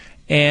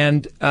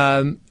 And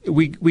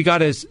we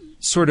got a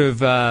sort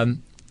of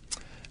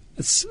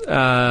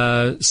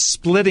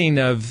splitting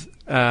of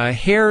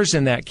hairs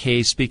in that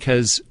case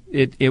because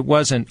it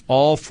wasn't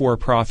all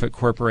for-profit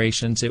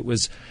corporations. It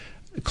was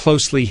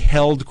closely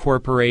held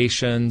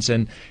corporations.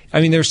 And, I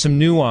mean, there's some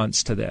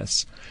nuance to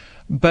this.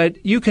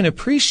 But you can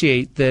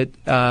appreciate that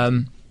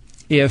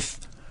if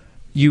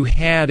you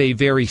had a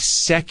very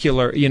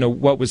secular,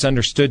 what was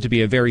understood to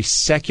be a very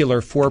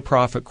secular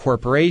for-profit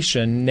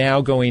corporation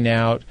now going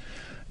out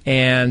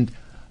and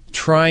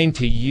trying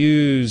to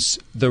use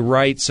the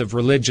rights of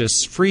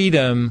religious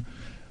freedom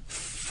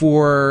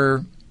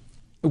for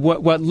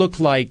what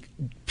looked like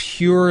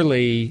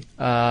purely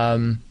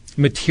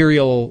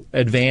material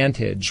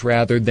advantage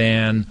rather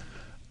than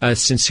a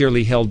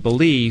sincerely held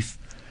belief,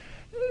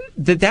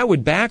 that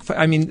would backfire.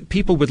 I mean,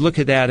 people would look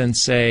at that and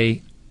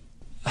say,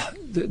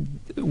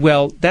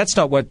 well, that's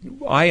not what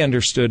I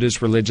understood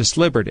as religious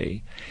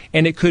liberty.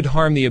 And it could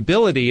harm the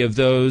ability of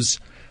those,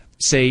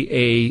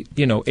 say,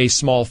 a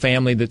small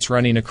family that's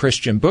running a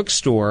Christian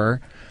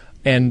bookstore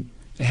and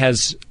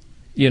has,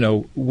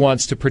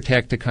 wants to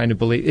protect a kind of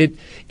belief.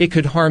 It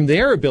could harm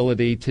their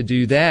ability to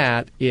do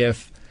that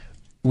if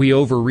we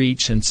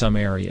overreach in some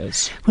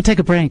areas. We'll take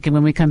a break, and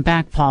when we come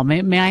back, Paul,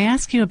 may I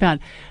ask you about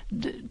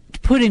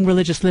putting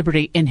religious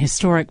liberty in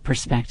historic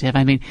perspective?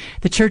 I mean,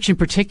 the church in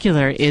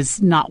particular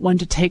is not one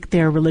to take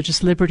their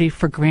religious liberty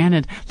for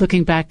granted,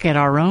 looking back at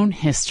our own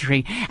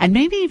history, and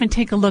maybe even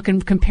take a look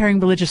and comparing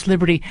religious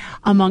liberty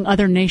among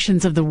other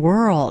nations of the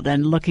world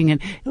and looking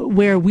at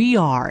where we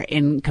are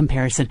in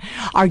comparison.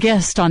 Our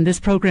guest on this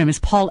program is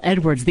Paul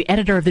Edwards, the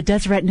editor of the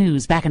Deseret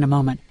News. Back in a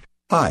moment.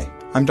 Hi,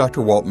 I'm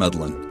Dr. Walt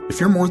Medlin.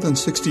 If you're more than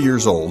 60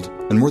 years old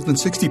and more than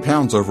 60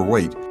 pounds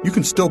overweight, you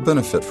can still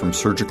benefit from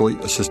surgically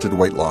assisted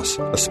weight loss,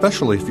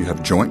 especially if you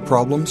have joint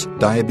problems,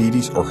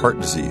 diabetes, or heart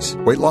disease.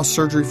 Weight loss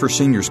surgery for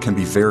seniors can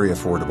be very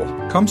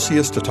affordable. Come see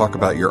us to talk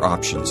about your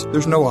options.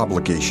 There's no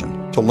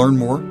obligation. To learn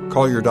more,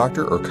 call your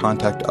doctor or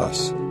contact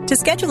us. To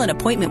schedule an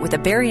appointment with a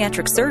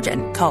bariatric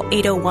surgeon, call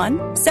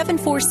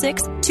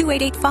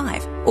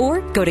 801-746-2885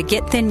 or go to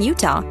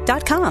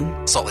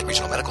getthinutah.com. Salt Lake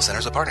Regional Medical Center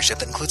is a partnership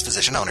that includes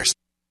physician owners.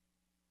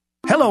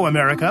 Hello,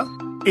 America.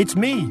 It's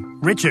me,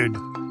 Richard,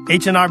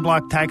 H&R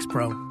Block Tax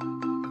Pro.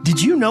 Did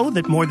you know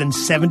that more than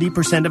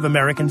 70% of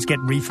Americans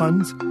get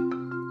refunds?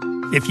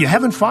 If you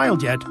haven't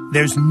filed yet,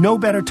 there's no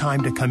better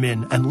time to come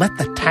in and let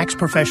the tax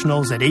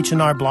professionals at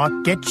H&R Block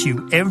get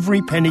you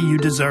every penny you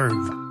deserve.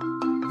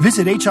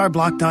 Visit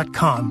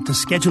hrblock.com to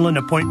schedule an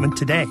appointment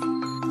today.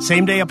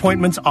 Same-day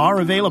appointments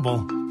are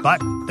available, but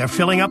they're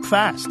filling up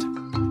fast.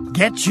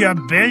 Get your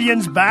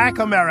billions back,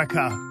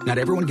 America. Not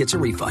everyone gets a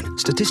refund.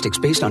 Statistics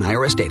based on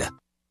IRS data.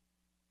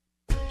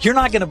 You're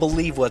not going to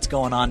believe what's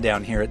going on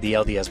down here at the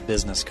LDS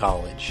Business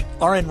College.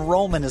 Our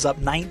enrollment is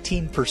up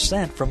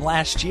 19% from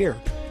last year.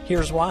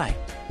 Here's why.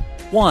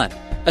 1.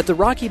 At the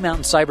Rocky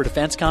Mountain Cyber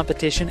Defense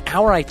Competition,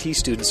 our IT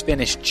students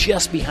finished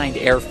just behind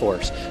Air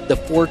Force, the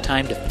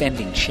 4-time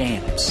defending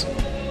champs.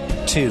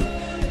 2.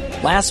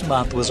 Last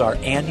month was our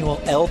annual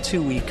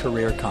L2E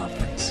Career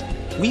Conference.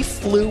 We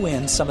flew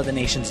in some of the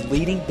nation's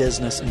leading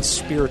business and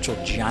spiritual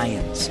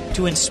giants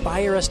to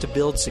inspire us to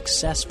build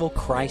successful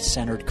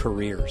Christ-centered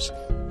careers.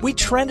 We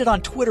trended on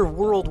Twitter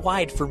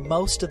worldwide for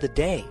most of the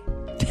day.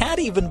 That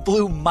even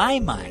blew my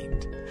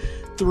mind.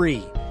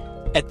 3.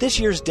 At this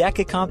year's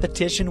DECA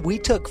competition, we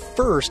took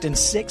first in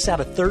 6 out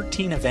of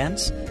 13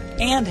 events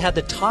and had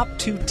the top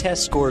 2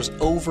 test scores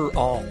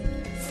overall.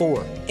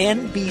 4.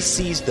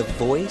 NBC's The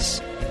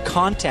Voice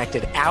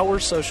contacted our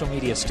social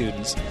media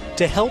students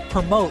to help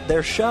promote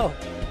their show.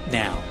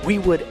 Now, we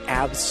would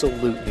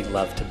absolutely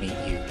love to meet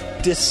you.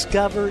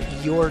 Discover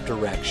your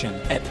direction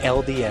at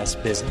LDS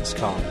Business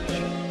College.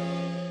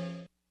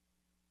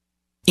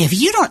 If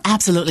you don't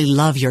absolutely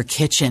love your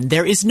kitchen,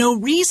 there is no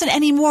reason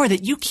anymore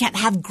that you can't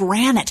have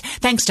granite,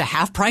 thanks to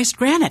half-priced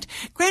granite.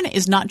 Granite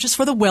is not just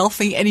for the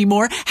wealthy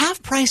anymore.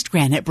 Half-priced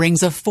granite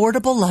brings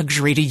affordable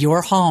luxury to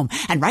your home.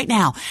 And right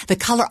now, the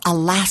color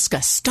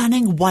Alaska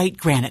stunning white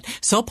granite,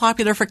 so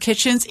popular for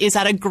kitchens, is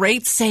at a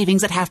great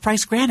savings at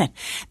half-priced granite.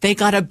 They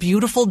got a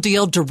beautiful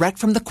deal direct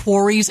from the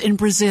quarries in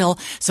Brazil,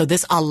 so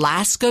this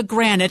Alaska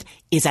granite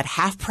is at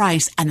half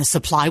price and the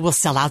supply will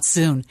sell out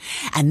soon.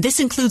 And this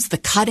includes the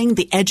cutting,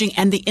 the edging,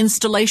 and the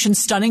installation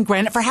stunning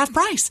granite for half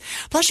price.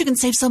 Plus, you can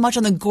save so much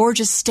on the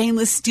gorgeous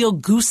stainless steel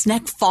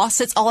gooseneck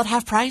faucets, all at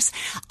half price.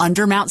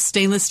 Undermount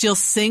stainless steel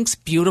sinks,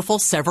 beautiful,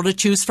 several to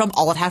choose from,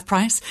 all at half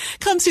price.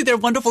 Come see their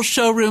wonderful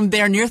showroom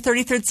there near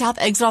 33rd South,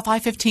 exit off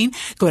I-15.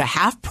 Go to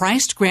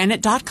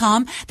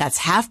halfpricedgranite.com. That's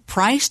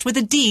halfpriced with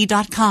a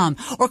D.com.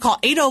 Or call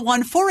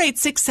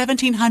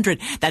 801-486-1700.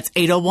 That's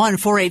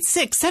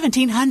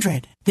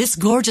 801-486-1700. This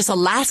gorgeous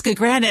Alaska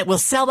granite will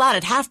sell out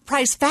at half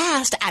price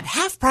fast at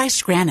Half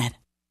Price Granite.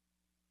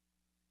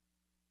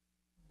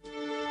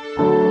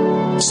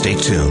 Stay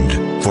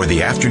tuned for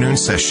the afternoon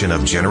session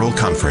of General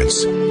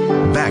Conference.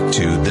 Back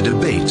to the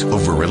debate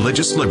over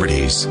religious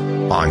liberties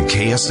on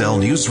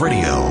KSL News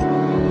Radio.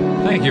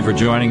 Thank you for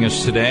joining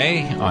us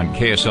today on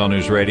KSL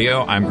News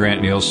Radio. I'm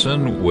Grant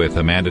Nielsen with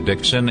Amanda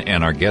Dixon,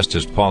 and our guest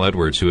is Paul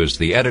Edwards, who is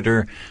the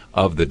editor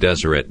of the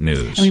Deseret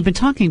News. And we've been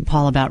talking,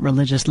 Paul, about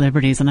religious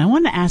liberties, and I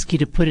want to ask you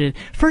to put it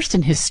first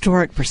in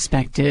historic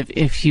perspective,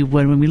 if you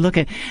would, when we look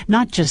at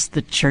not just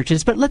the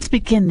churches, but let's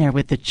begin there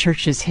with the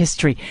church's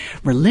history.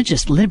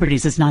 Religious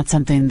liberties is not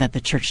something that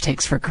the church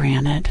takes for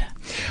granted.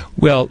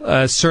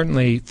 Well,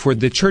 certainly for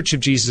the Church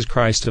of Jesus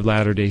Christ of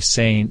Latter-day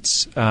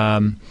Saints,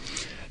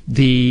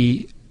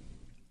 the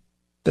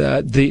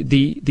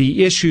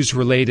issues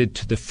related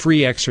to the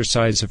free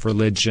exercise of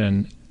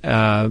religion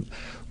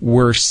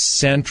were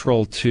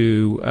central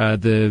to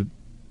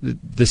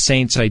the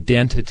saints'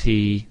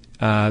 identity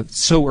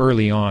so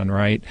early on,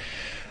 right?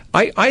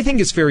 I think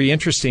it's very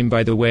interesting,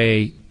 by the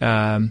way,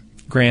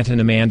 Grant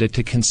and Amanda,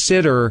 to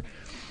consider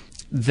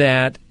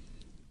that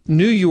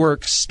New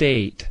York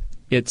State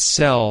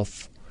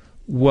itself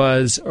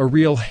was a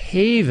real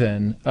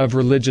haven of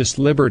religious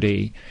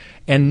liberty,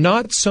 and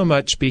not so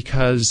much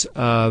because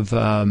of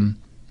the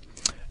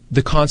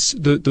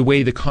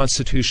way the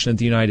Constitution of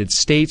the United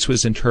States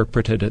was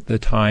interpreted at the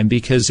time,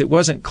 because it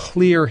wasn't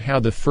clear how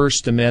the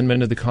First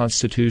Amendment of the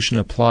Constitution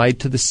applied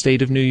to the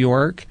state of New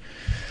York.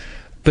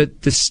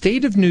 But the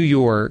state of New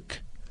York,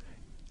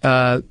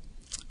 when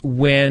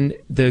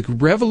the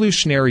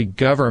revolutionary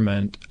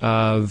government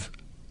of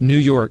New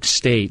York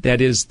State, that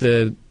is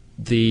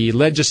the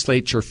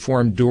legislature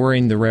formed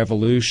during the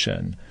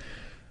Revolution,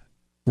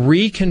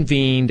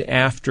 reconvened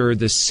after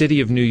the city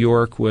of New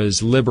York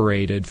was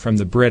liberated from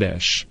the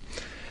British,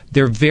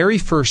 their very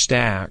first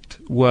act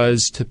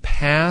was to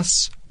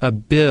pass a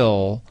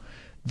bill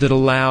that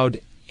allowed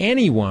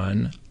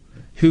anyone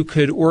who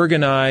could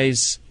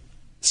organize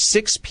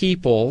 6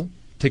 people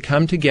to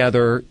come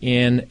together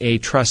in a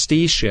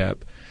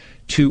trusteeship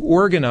to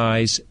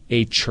organize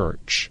a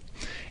church.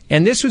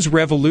 And this was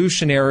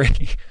revolutionary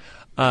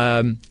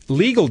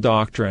legal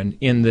doctrine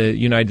in the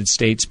United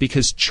States,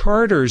 because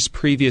charters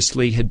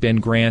previously had been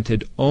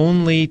granted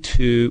only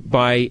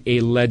by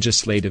a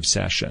legislative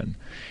session.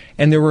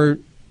 And there were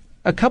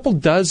a couple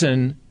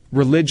dozen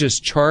religious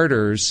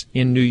charters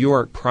in New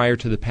York prior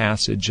to the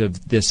passage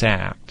of this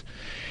act.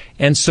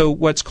 And so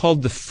what's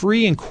called the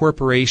free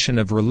incorporation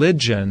of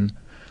religion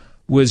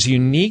was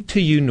unique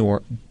to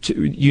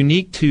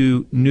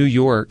New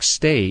York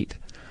State,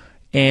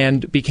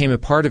 and became a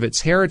part of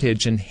its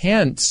heritage, and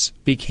hence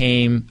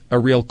became a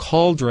real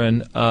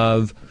cauldron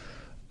of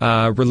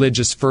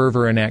religious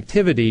fervor and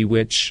activity,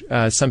 which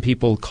some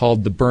people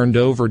called the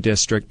burned-over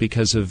district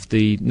because of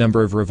the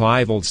number of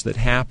revivals that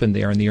happened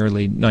there in the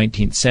early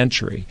 19th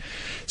century.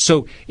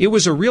 So it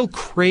was a real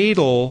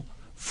cradle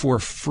for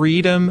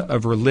freedom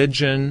of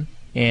religion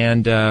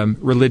and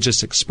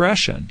religious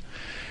expression.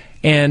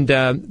 And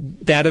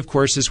that, of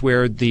course, is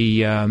where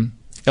the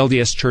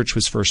LDS Church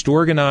was first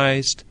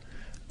organized,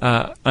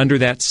 under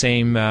that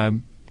same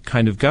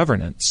kind of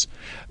governance.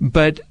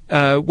 But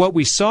what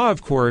we saw,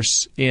 of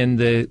course, in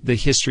the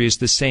history is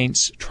the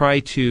saints try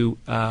to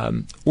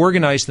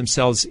organize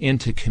themselves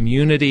into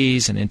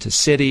communities and into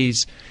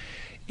cities,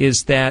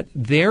 is that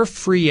their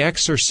free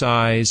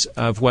exercise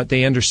of what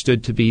they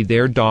understood to be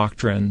their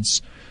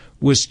doctrines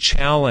was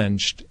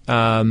challenged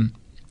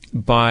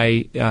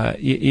by,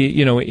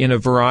 in a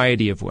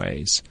variety of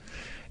ways.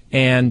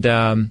 And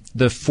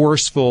the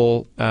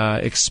forceful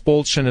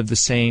expulsion of the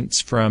saints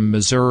from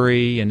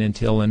Missouri and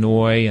into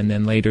Illinois, and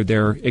then later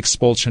their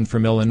expulsion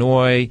from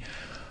Illinois,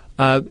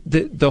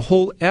 the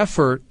whole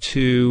effort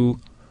to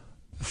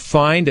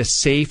find a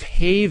safe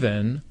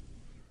haven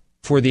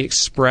for the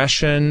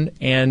expression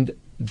and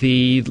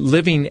the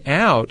living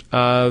out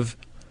of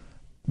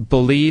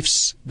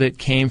beliefs that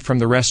came from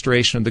the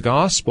restoration of the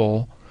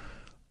gospel,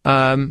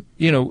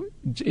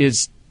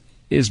 is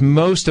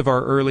most of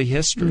our early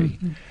history.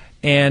 Mm-hmm.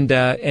 And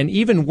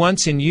even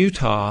once in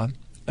Utah,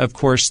 of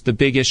course, the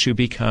big issue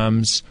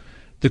becomes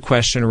the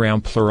question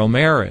around plural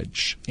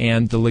marriage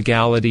and the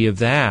legality of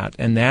that,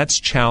 and that's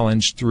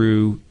challenged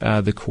through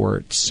the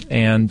courts.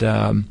 And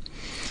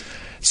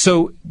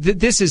so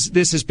this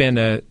has been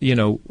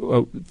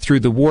through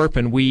the warp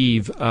and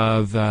weave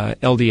of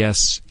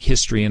LDS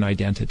history and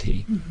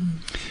identity. Mm-hmm.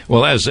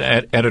 Well, as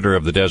editor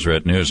of the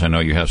Deseret News, I know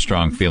you have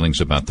strong feelings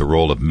about the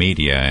role of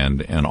media,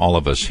 and all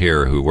of us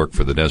here who work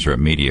for the Deseret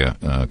media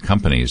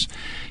companies,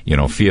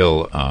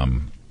 feel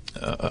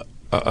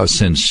a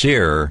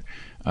sincere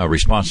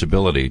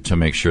responsibility to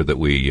make sure that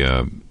we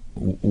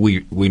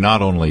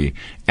not only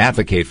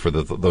advocate for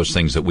those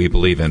things that we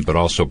believe in, but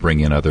also bring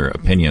in other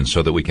opinions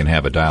so that we can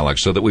have a dialogue,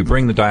 so that we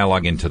bring the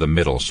dialogue into the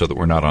middle, so that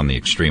we're not on the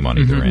extreme on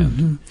either end.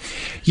 Mm-hmm.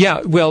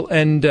 Yeah, well,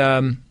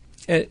 and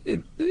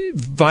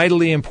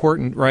vitally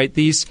important, right?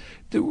 The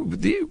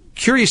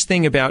curious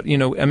thing about,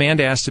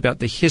 Amanda asked about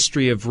the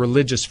history of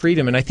religious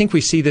freedom, and I think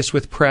we see this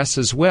with press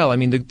as well. I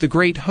mean, the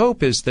great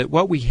hope is that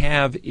what we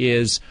have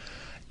is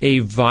a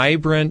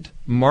vibrant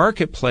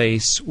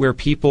marketplace where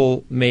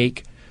people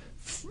make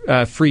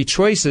free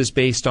choices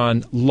based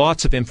on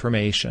lots of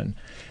information.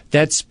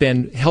 That's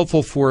been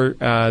helpful for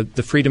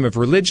the freedom of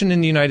religion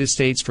in the United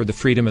States, for the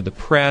freedom of the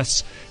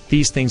press.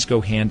 These things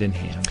go hand in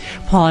hand.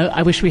 Paul,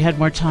 I wish we had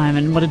more time,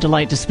 and what a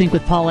delight to speak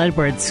with Paul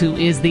Edwards, who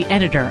is the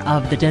editor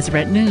of the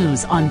Deseret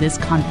News, on this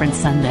Conference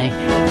Sunday.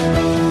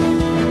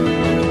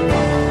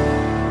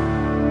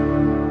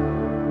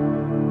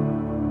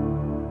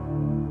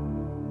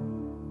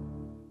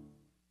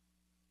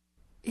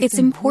 It's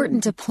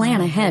important to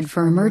plan ahead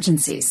for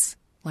emergencies,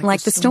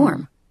 like the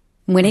storm.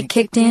 When it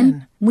kicked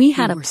in, we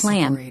had a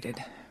plan.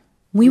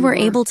 We were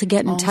able to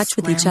get in touch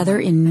with each other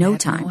in no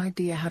time. No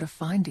idea how to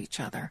find each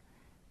other.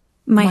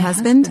 My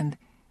husband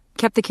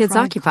kept the kids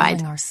occupied.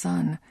 Calling our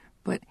son,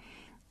 but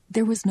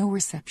there was no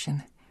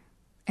reception.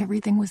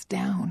 Everything was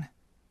down.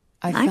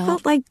 I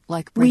felt like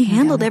we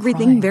handled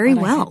everything very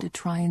well. I had to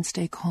try and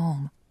stay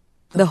calm.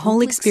 The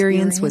whole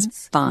experience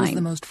was fine. Was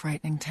the most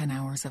frightening 10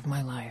 hours of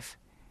my life.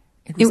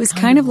 It was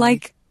kind of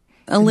like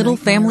a little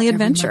family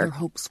adventure. Every mother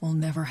hopes will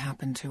never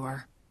happen to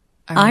her.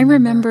 I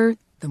remember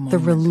the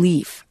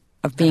relief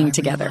of being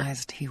together. I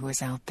realized he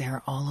was out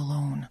there all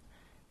alone.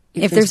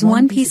 If there's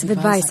one piece of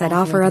advice I'd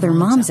offer other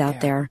moms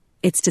out there,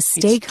 it's to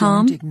stay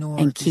calm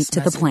and keep to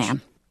the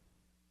plan.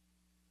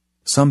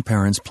 Some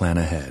parents plan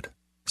ahead,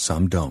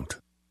 some don't.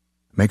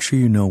 Make sure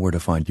you know where to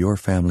find your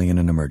family in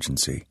an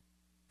emergency.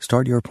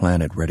 Start your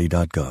plan at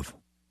ready.gov.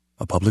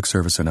 A public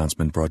service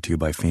announcement brought to you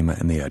by FEMA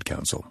and the Ad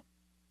Council.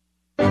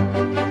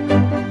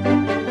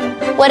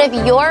 What if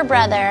your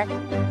brother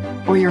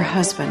or your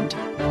husband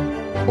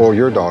or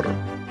your daughter?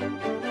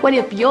 What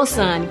if your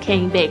son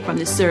came back from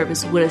the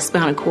service with a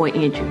spinal cord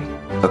injury?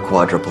 A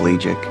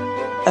quadriplegic.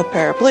 A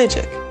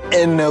paraplegic.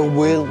 In a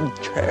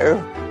wheelchair.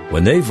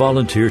 When they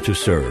volunteer to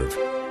serve,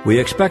 we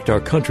expect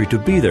our country to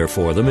be there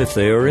for them if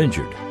they are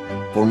injured.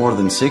 For more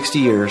than 60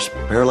 years,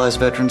 Paralyzed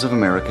Veterans of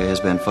America has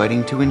been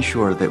fighting to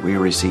ensure that we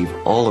receive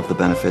all of the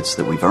benefits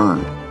that we've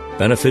earned.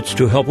 Benefits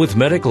to help with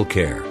medical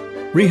care,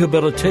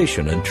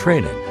 rehabilitation, and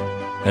training.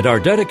 And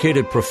our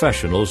dedicated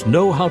professionals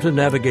know how to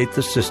navigate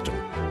the system,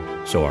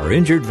 so our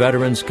injured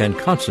veterans can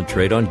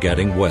concentrate on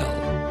getting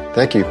well.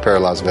 Thank you,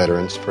 Paralyzed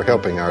Veterans, for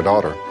helping our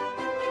daughter.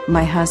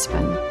 My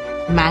husband.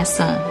 My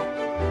son.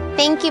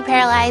 Thank you,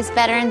 Paralyzed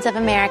Veterans of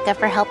America,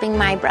 for helping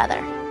my brother.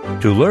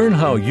 To learn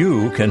how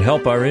you can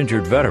help our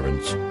injured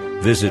veterans,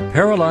 visit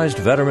Paralyzed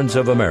Veterans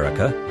of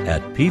America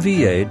at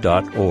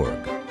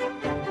pva.org.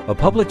 A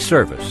public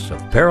service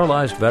of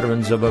Paralyzed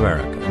Veterans of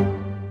America.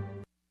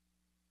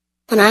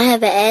 When I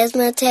have an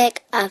asthma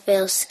attack, I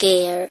feel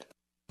scared.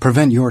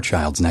 Prevent your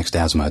child's next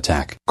asthma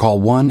attack. Call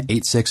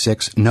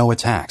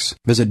 1-866-NO-ATTACKS.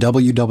 Visit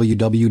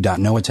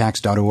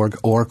www.noattacks.org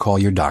or call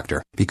your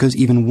doctor, because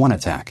even one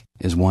attack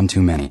is one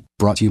too many.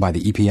 Brought to you by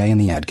the EPA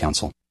and the Ad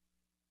Council.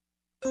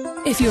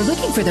 If you're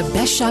looking for the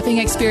best shopping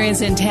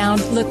experience in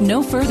town, look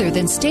no further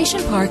than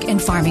Station Park in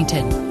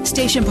Farmington.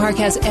 Station Park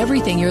has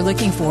everything you're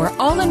looking for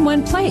all in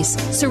one place,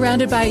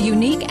 surrounded by a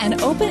unique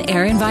and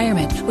open-air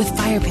environment with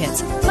fire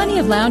pits, plenty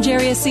of lounge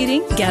area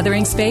seating,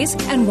 gathering space,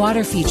 and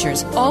water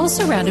features, all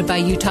surrounded by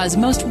Utah's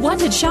most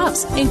wanted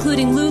shops,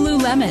 including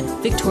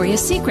Lululemon,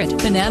 Victoria's Secret,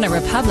 Banana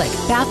Republic,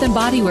 Bath &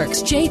 Body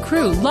Works, J.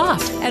 Crew,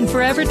 Loft, and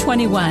Forever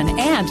 21,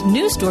 and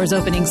new stores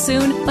opening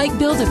soon like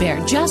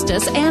Build-A-Bear,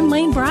 Justice, and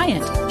Lane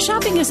Bryant.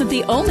 Shopping isn't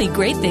the only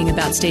great thing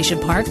about Station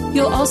Park.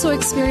 You'll also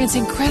experience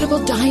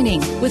incredible dining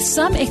with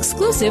some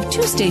exclusive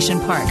to Station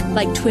Park,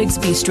 like Twig's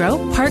Bistro,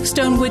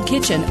 Parkstone Wood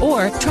Kitchen,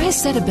 or Try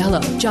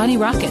Setabello, Johnny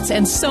Rockets,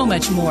 and so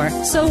much more.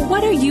 So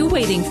what are you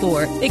waiting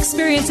for?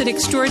 Experience an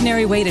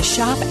extraordinary way to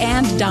shop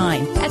and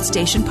dine at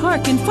Station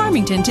Park in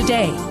Farmington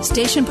today.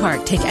 Station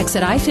Park, take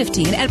exit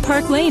I-15 at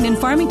Park Lane in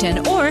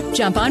Farmington, or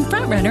jump on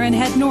FrontRunner and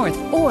head north,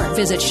 or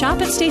visit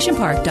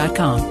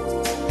shopatstationpark.com.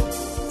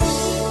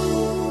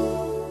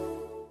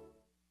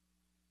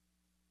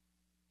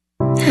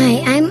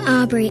 Hi, I'm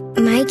Aubrey.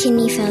 My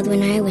kidney failed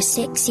when I was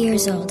 6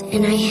 years old,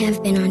 and I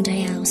have been on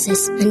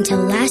dialysis until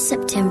last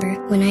September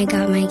when I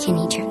got my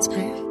kidney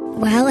transplant.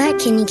 While at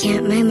kidney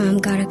camp, my mom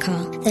got a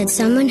call that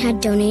someone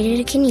had donated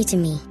a kidney to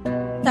me.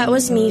 That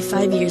was me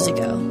 5 years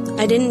ago.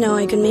 I didn't know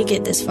I could make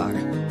it this far.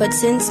 But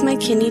since my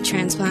kidney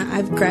transplant,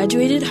 I've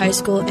graduated high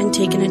school and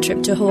taken a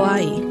trip to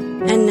Hawaii.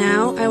 And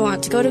now I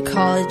want to go to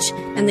college,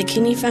 and the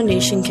Kidney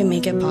Foundation can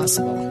make it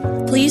possible.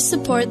 Please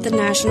support the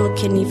National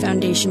Kidney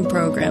Foundation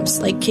programs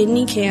like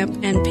Kidney Camp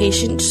and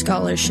patient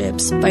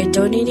scholarships by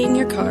donating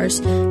your cars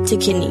to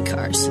Kidney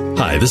Cars.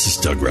 Hi, this is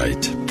Doug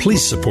Wright.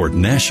 Please support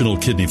National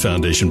Kidney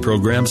Foundation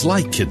programs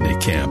like Kidney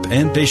Camp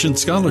and patient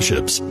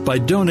scholarships by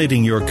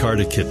donating your car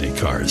to Kidney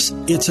Cars.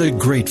 It's a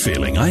great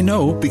feeling, I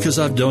know, because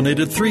I've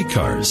donated 3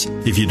 cars.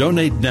 If you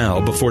donate now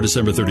before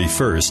December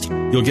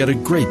 31st, you'll get a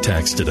great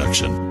tax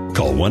deduction.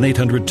 Call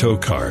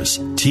 1-800-TOW-CARS,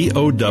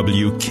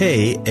 TOWKARS,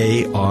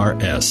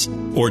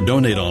 or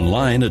donate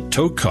online at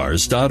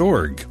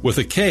towcars.org with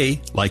a K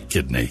like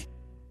kidney.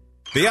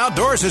 The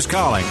outdoors is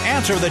calling.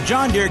 Answer the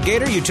John Deere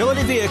Gator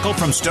utility vehicle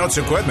from Stotz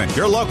Equipment,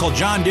 your local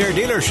John Deere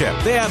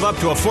dealership. They have up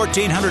to a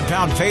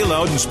 1,400-pound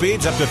payload and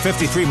speeds up to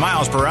 53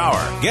 miles per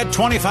hour. Get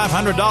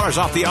 $2,500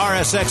 off the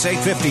RSX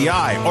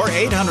 850i or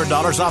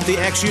 $800 off the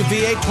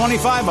XUV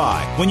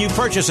 825i when you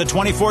purchase a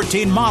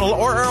 2014 model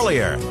or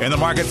earlier. In the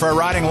market for a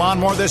riding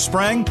lawnmower this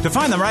spring? To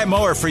find the right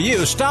mower for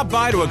you, stop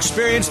by to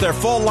experience their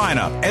full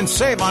lineup and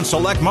save on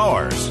select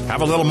mowers.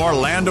 Have a little more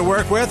land to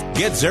work with?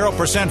 Get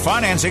 0%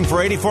 financing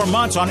for 84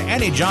 months on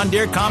any John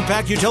Deere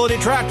compact utility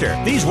tractor.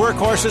 These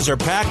workhorses are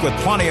packed with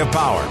plenty of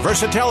power,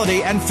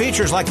 versatility, and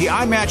features like the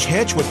iMatch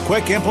hitch with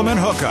quick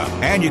implement hookup.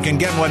 And you can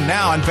get one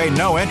now and pay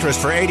no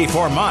interest for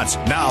 84 months.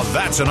 Now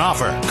that's an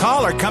offer.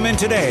 Call or come in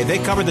today. They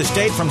cover the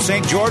state from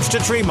St. George to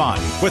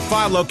Tremont, with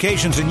 5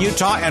 locations in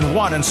Utah and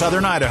 1 in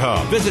southern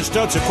Idaho. Visit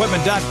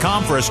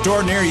StotzEquipment.com for a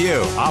store near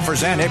you.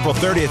 Offers end April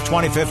 30th,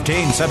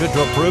 2015, subject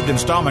to approved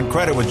installment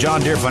credit with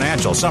John Deere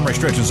Financial. Some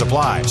restrictions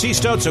apply. See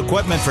Stotz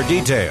Equipment for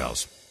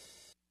details.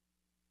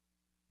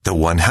 The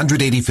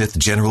 185th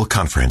General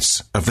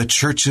Conference of The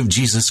Church of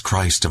Jesus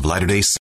Christ of Latter-day Saints